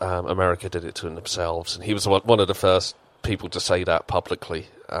suggested that America did it to themselves, and he was one of the first people to say that publicly.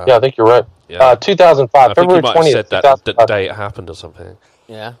 I think you're right. Yeah. 2005, February 20th. I think you might have said that the day it happened or something.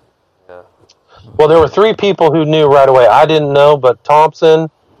 Yeah. Well, there were three people who knew right away. I didn't know, but Thompson,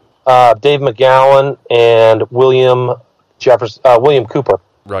 Dave McGowan, and William Cooper.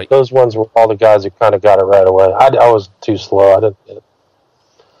 Right. Those ones were all the guys who kind of got it right away. I was too slow. I didn't get it.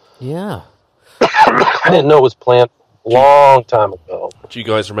 Yeah. I didn't know it was planned a long time ago. Do you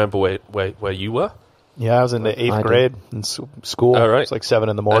guys remember where you were? Yeah, I was in the 8th grade in school. Oh, right. It was like 7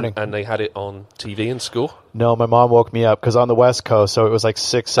 in the morning. And they had it on TV in school? No, my mom woke me up because on the West Coast, so it was like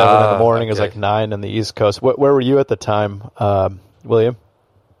 6, 7 in the morning. Okay. It was like 9 on the East Coast. Where were you at the time, William?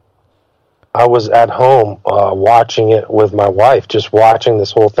 I was at home watching it with my wife, just watching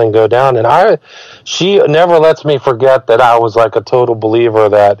this whole thing go down. And she never lets me forget that I was like a total believer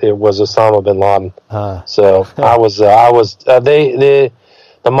that it was Osama bin Laden. So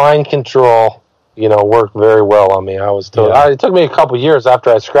the mind control, worked very well on me. It took me a couple years after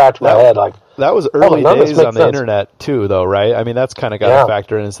I scratched my head. Like that was early days on the internet too, though, right? I mean, that's kind of got a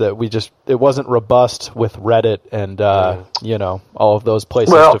factor in, is that it wasn't robust with Reddit and all of those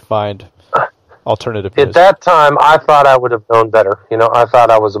places to find alternative news. At that time, I thought I would have known better. I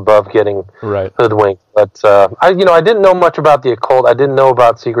thought I was above getting hoodwinked. But I didn't know much about the occult. I didn't know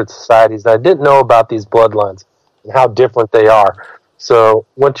about secret societies. I didn't know about these bloodlines and how different they are. So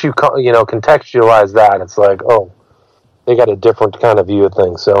once you contextualize that, it's like, oh, they got a different kind of view of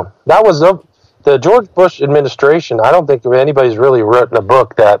things. So that was the George Bush administration. I don't think anybody's really written a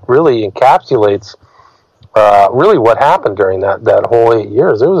book that really encapsulates really what happened during that whole 8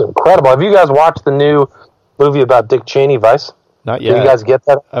 years. It was incredible. Have you guys watched the new movie about Dick Cheney, Vice? Not yet. Did you guys get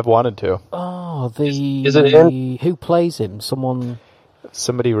that? I've wanted to. Oh, is it in? Who plays him?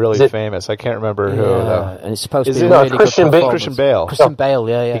 Somebody really famous. I can't remember who, though. And it's supposed to be really Christian Bale. Christian Bale. Christian Bale,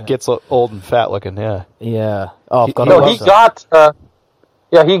 yeah. He gets old and fat looking, yeah. Yeah. Oh, I've got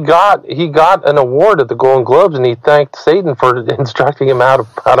he got an award at the Golden Globes, and he thanked Satan for instructing him how to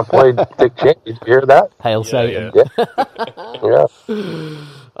play Dick Cheney. Did you hear that? Hail Satan. Yeah.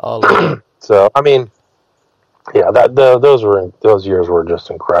 Oh, so, I mean, those years were just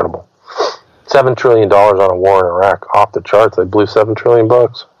incredible. $7 trillion on a war in Iraq, off the charts. They blew $7 trillion.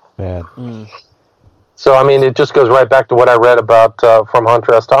 Man. So, I mean, it just goes right back to what I read about from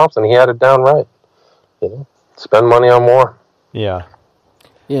Hunter S. Thompson. He had it down right. Spend money on war. Yeah.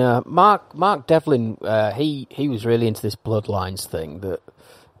 Yeah, Mark Devlin, he was really into this bloodlines thing, that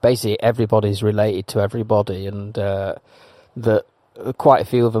basically everybody's related to everybody, and that quite a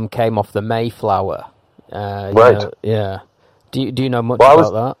few of them came off the Mayflower. Right. Do you know much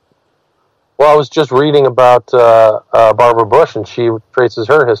about that? Well, I was just reading about Barbara Bush, and she traces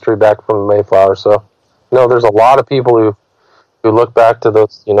her history back from the Mayflower. So, there's a lot of people who look back to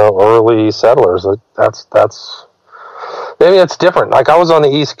those, early settlers. That's maybe it's different. Like, I was on the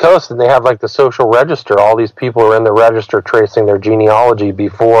East Coast, and they have like the social register. All these people are in the register tracing their genealogy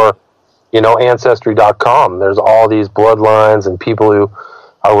before Ancestry.com. There's all these bloodlines and people who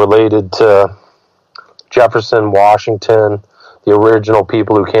are related to Jefferson, Washington, the original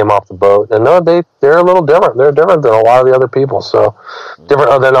people who came off the boat. And they're a little different. They're different than a lot of the other people, so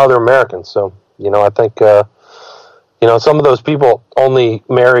different than other Americans. So, I think, some of those people only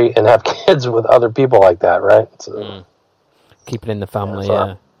marry and have kids with other people like that, right? So, keep it in the family,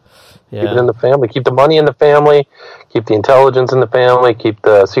 yeah. Keep it in the family. Keep the money in the family. Keep the intelligence in the family. Keep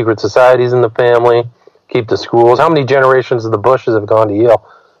the secret societies in the family. Keep the schools. How many generations of the Bushes have gone to Yale?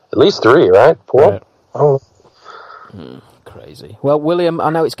 At least 3, right? 4? Right. I don't know. Crazy. Well, William, I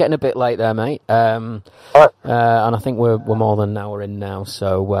know it's getting a bit late there, mate. All right. And I think we're more than an hour in now.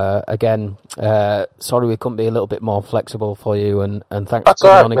 So again, sorry we couldn't be a little bit more flexible for you, and thanks That's for coming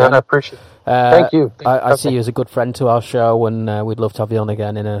all right, on man. again. I appreciate it. Thank you. I see you as a good friend to our show, and we'd love to have you on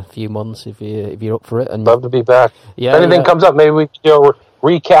again in a few months if you're up for it. And love to be back. Yeah, if anything comes up, maybe we can do a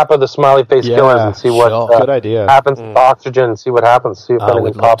recap of the smiley face killers and see what good idea. happens with oxygen and see what happens. See if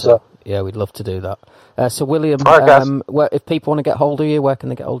anything pops up. Yeah, we'd love to do that. So, William, right, if people want to get hold of you, where can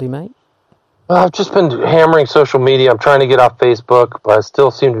they get hold of you, mate? I've just been hammering social media. I'm trying to get off Facebook, but I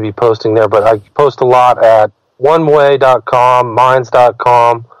still seem to be posting there. But I post a lot at oneway.com,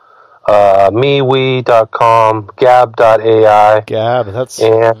 minds.com, MeWe.com, Gab.ai. Gab, that's...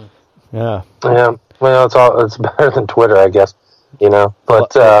 Yeah. Well, it's better than Twitter, I guess, But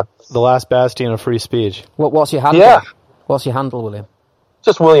the last bastion of free speech. What's your handle? Yeah. What's your handle, William?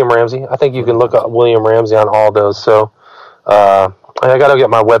 Just William Ramsey. I think you can look up William Ramsey on all those. So I got to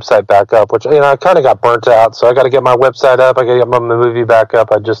get my website back up, which I kind of got burnt out. So I got to get my website up. I got to get my movie back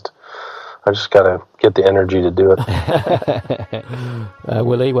up. I just got to get the energy to do it.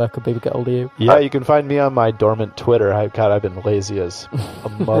 Willie, where can people get hold of you? Yeah, you can find me on my dormant Twitter. I've been lazy as a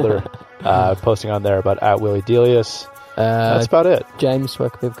mother, posting on there. But at Willie Delius. That's about it. James,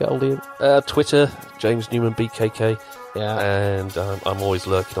 where can people get hold of you? Twitter, James Newman BKK. Yeah, and I'm always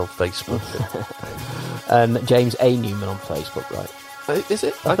lurking on Facebook. And James A. Newman on Facebook, right? Is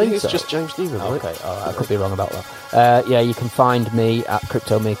it? I think it's just James Newman, right? Okay, I could be wrong about that. You can find me at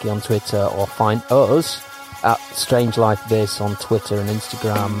CryptoMickey on Twitter, or find us at Strange Life This on Twitter and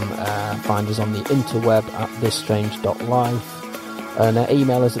Instagram. Find us on the interweb at thisstrange.life. And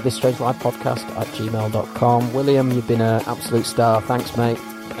email us at thisstrangelifepodcast@gmail.com. William, you've been an absolute star. Thanks, mate.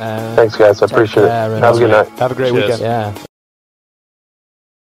 Thanks, guys. I appreciate it. Have a good night. Have a great weekend. Yeah.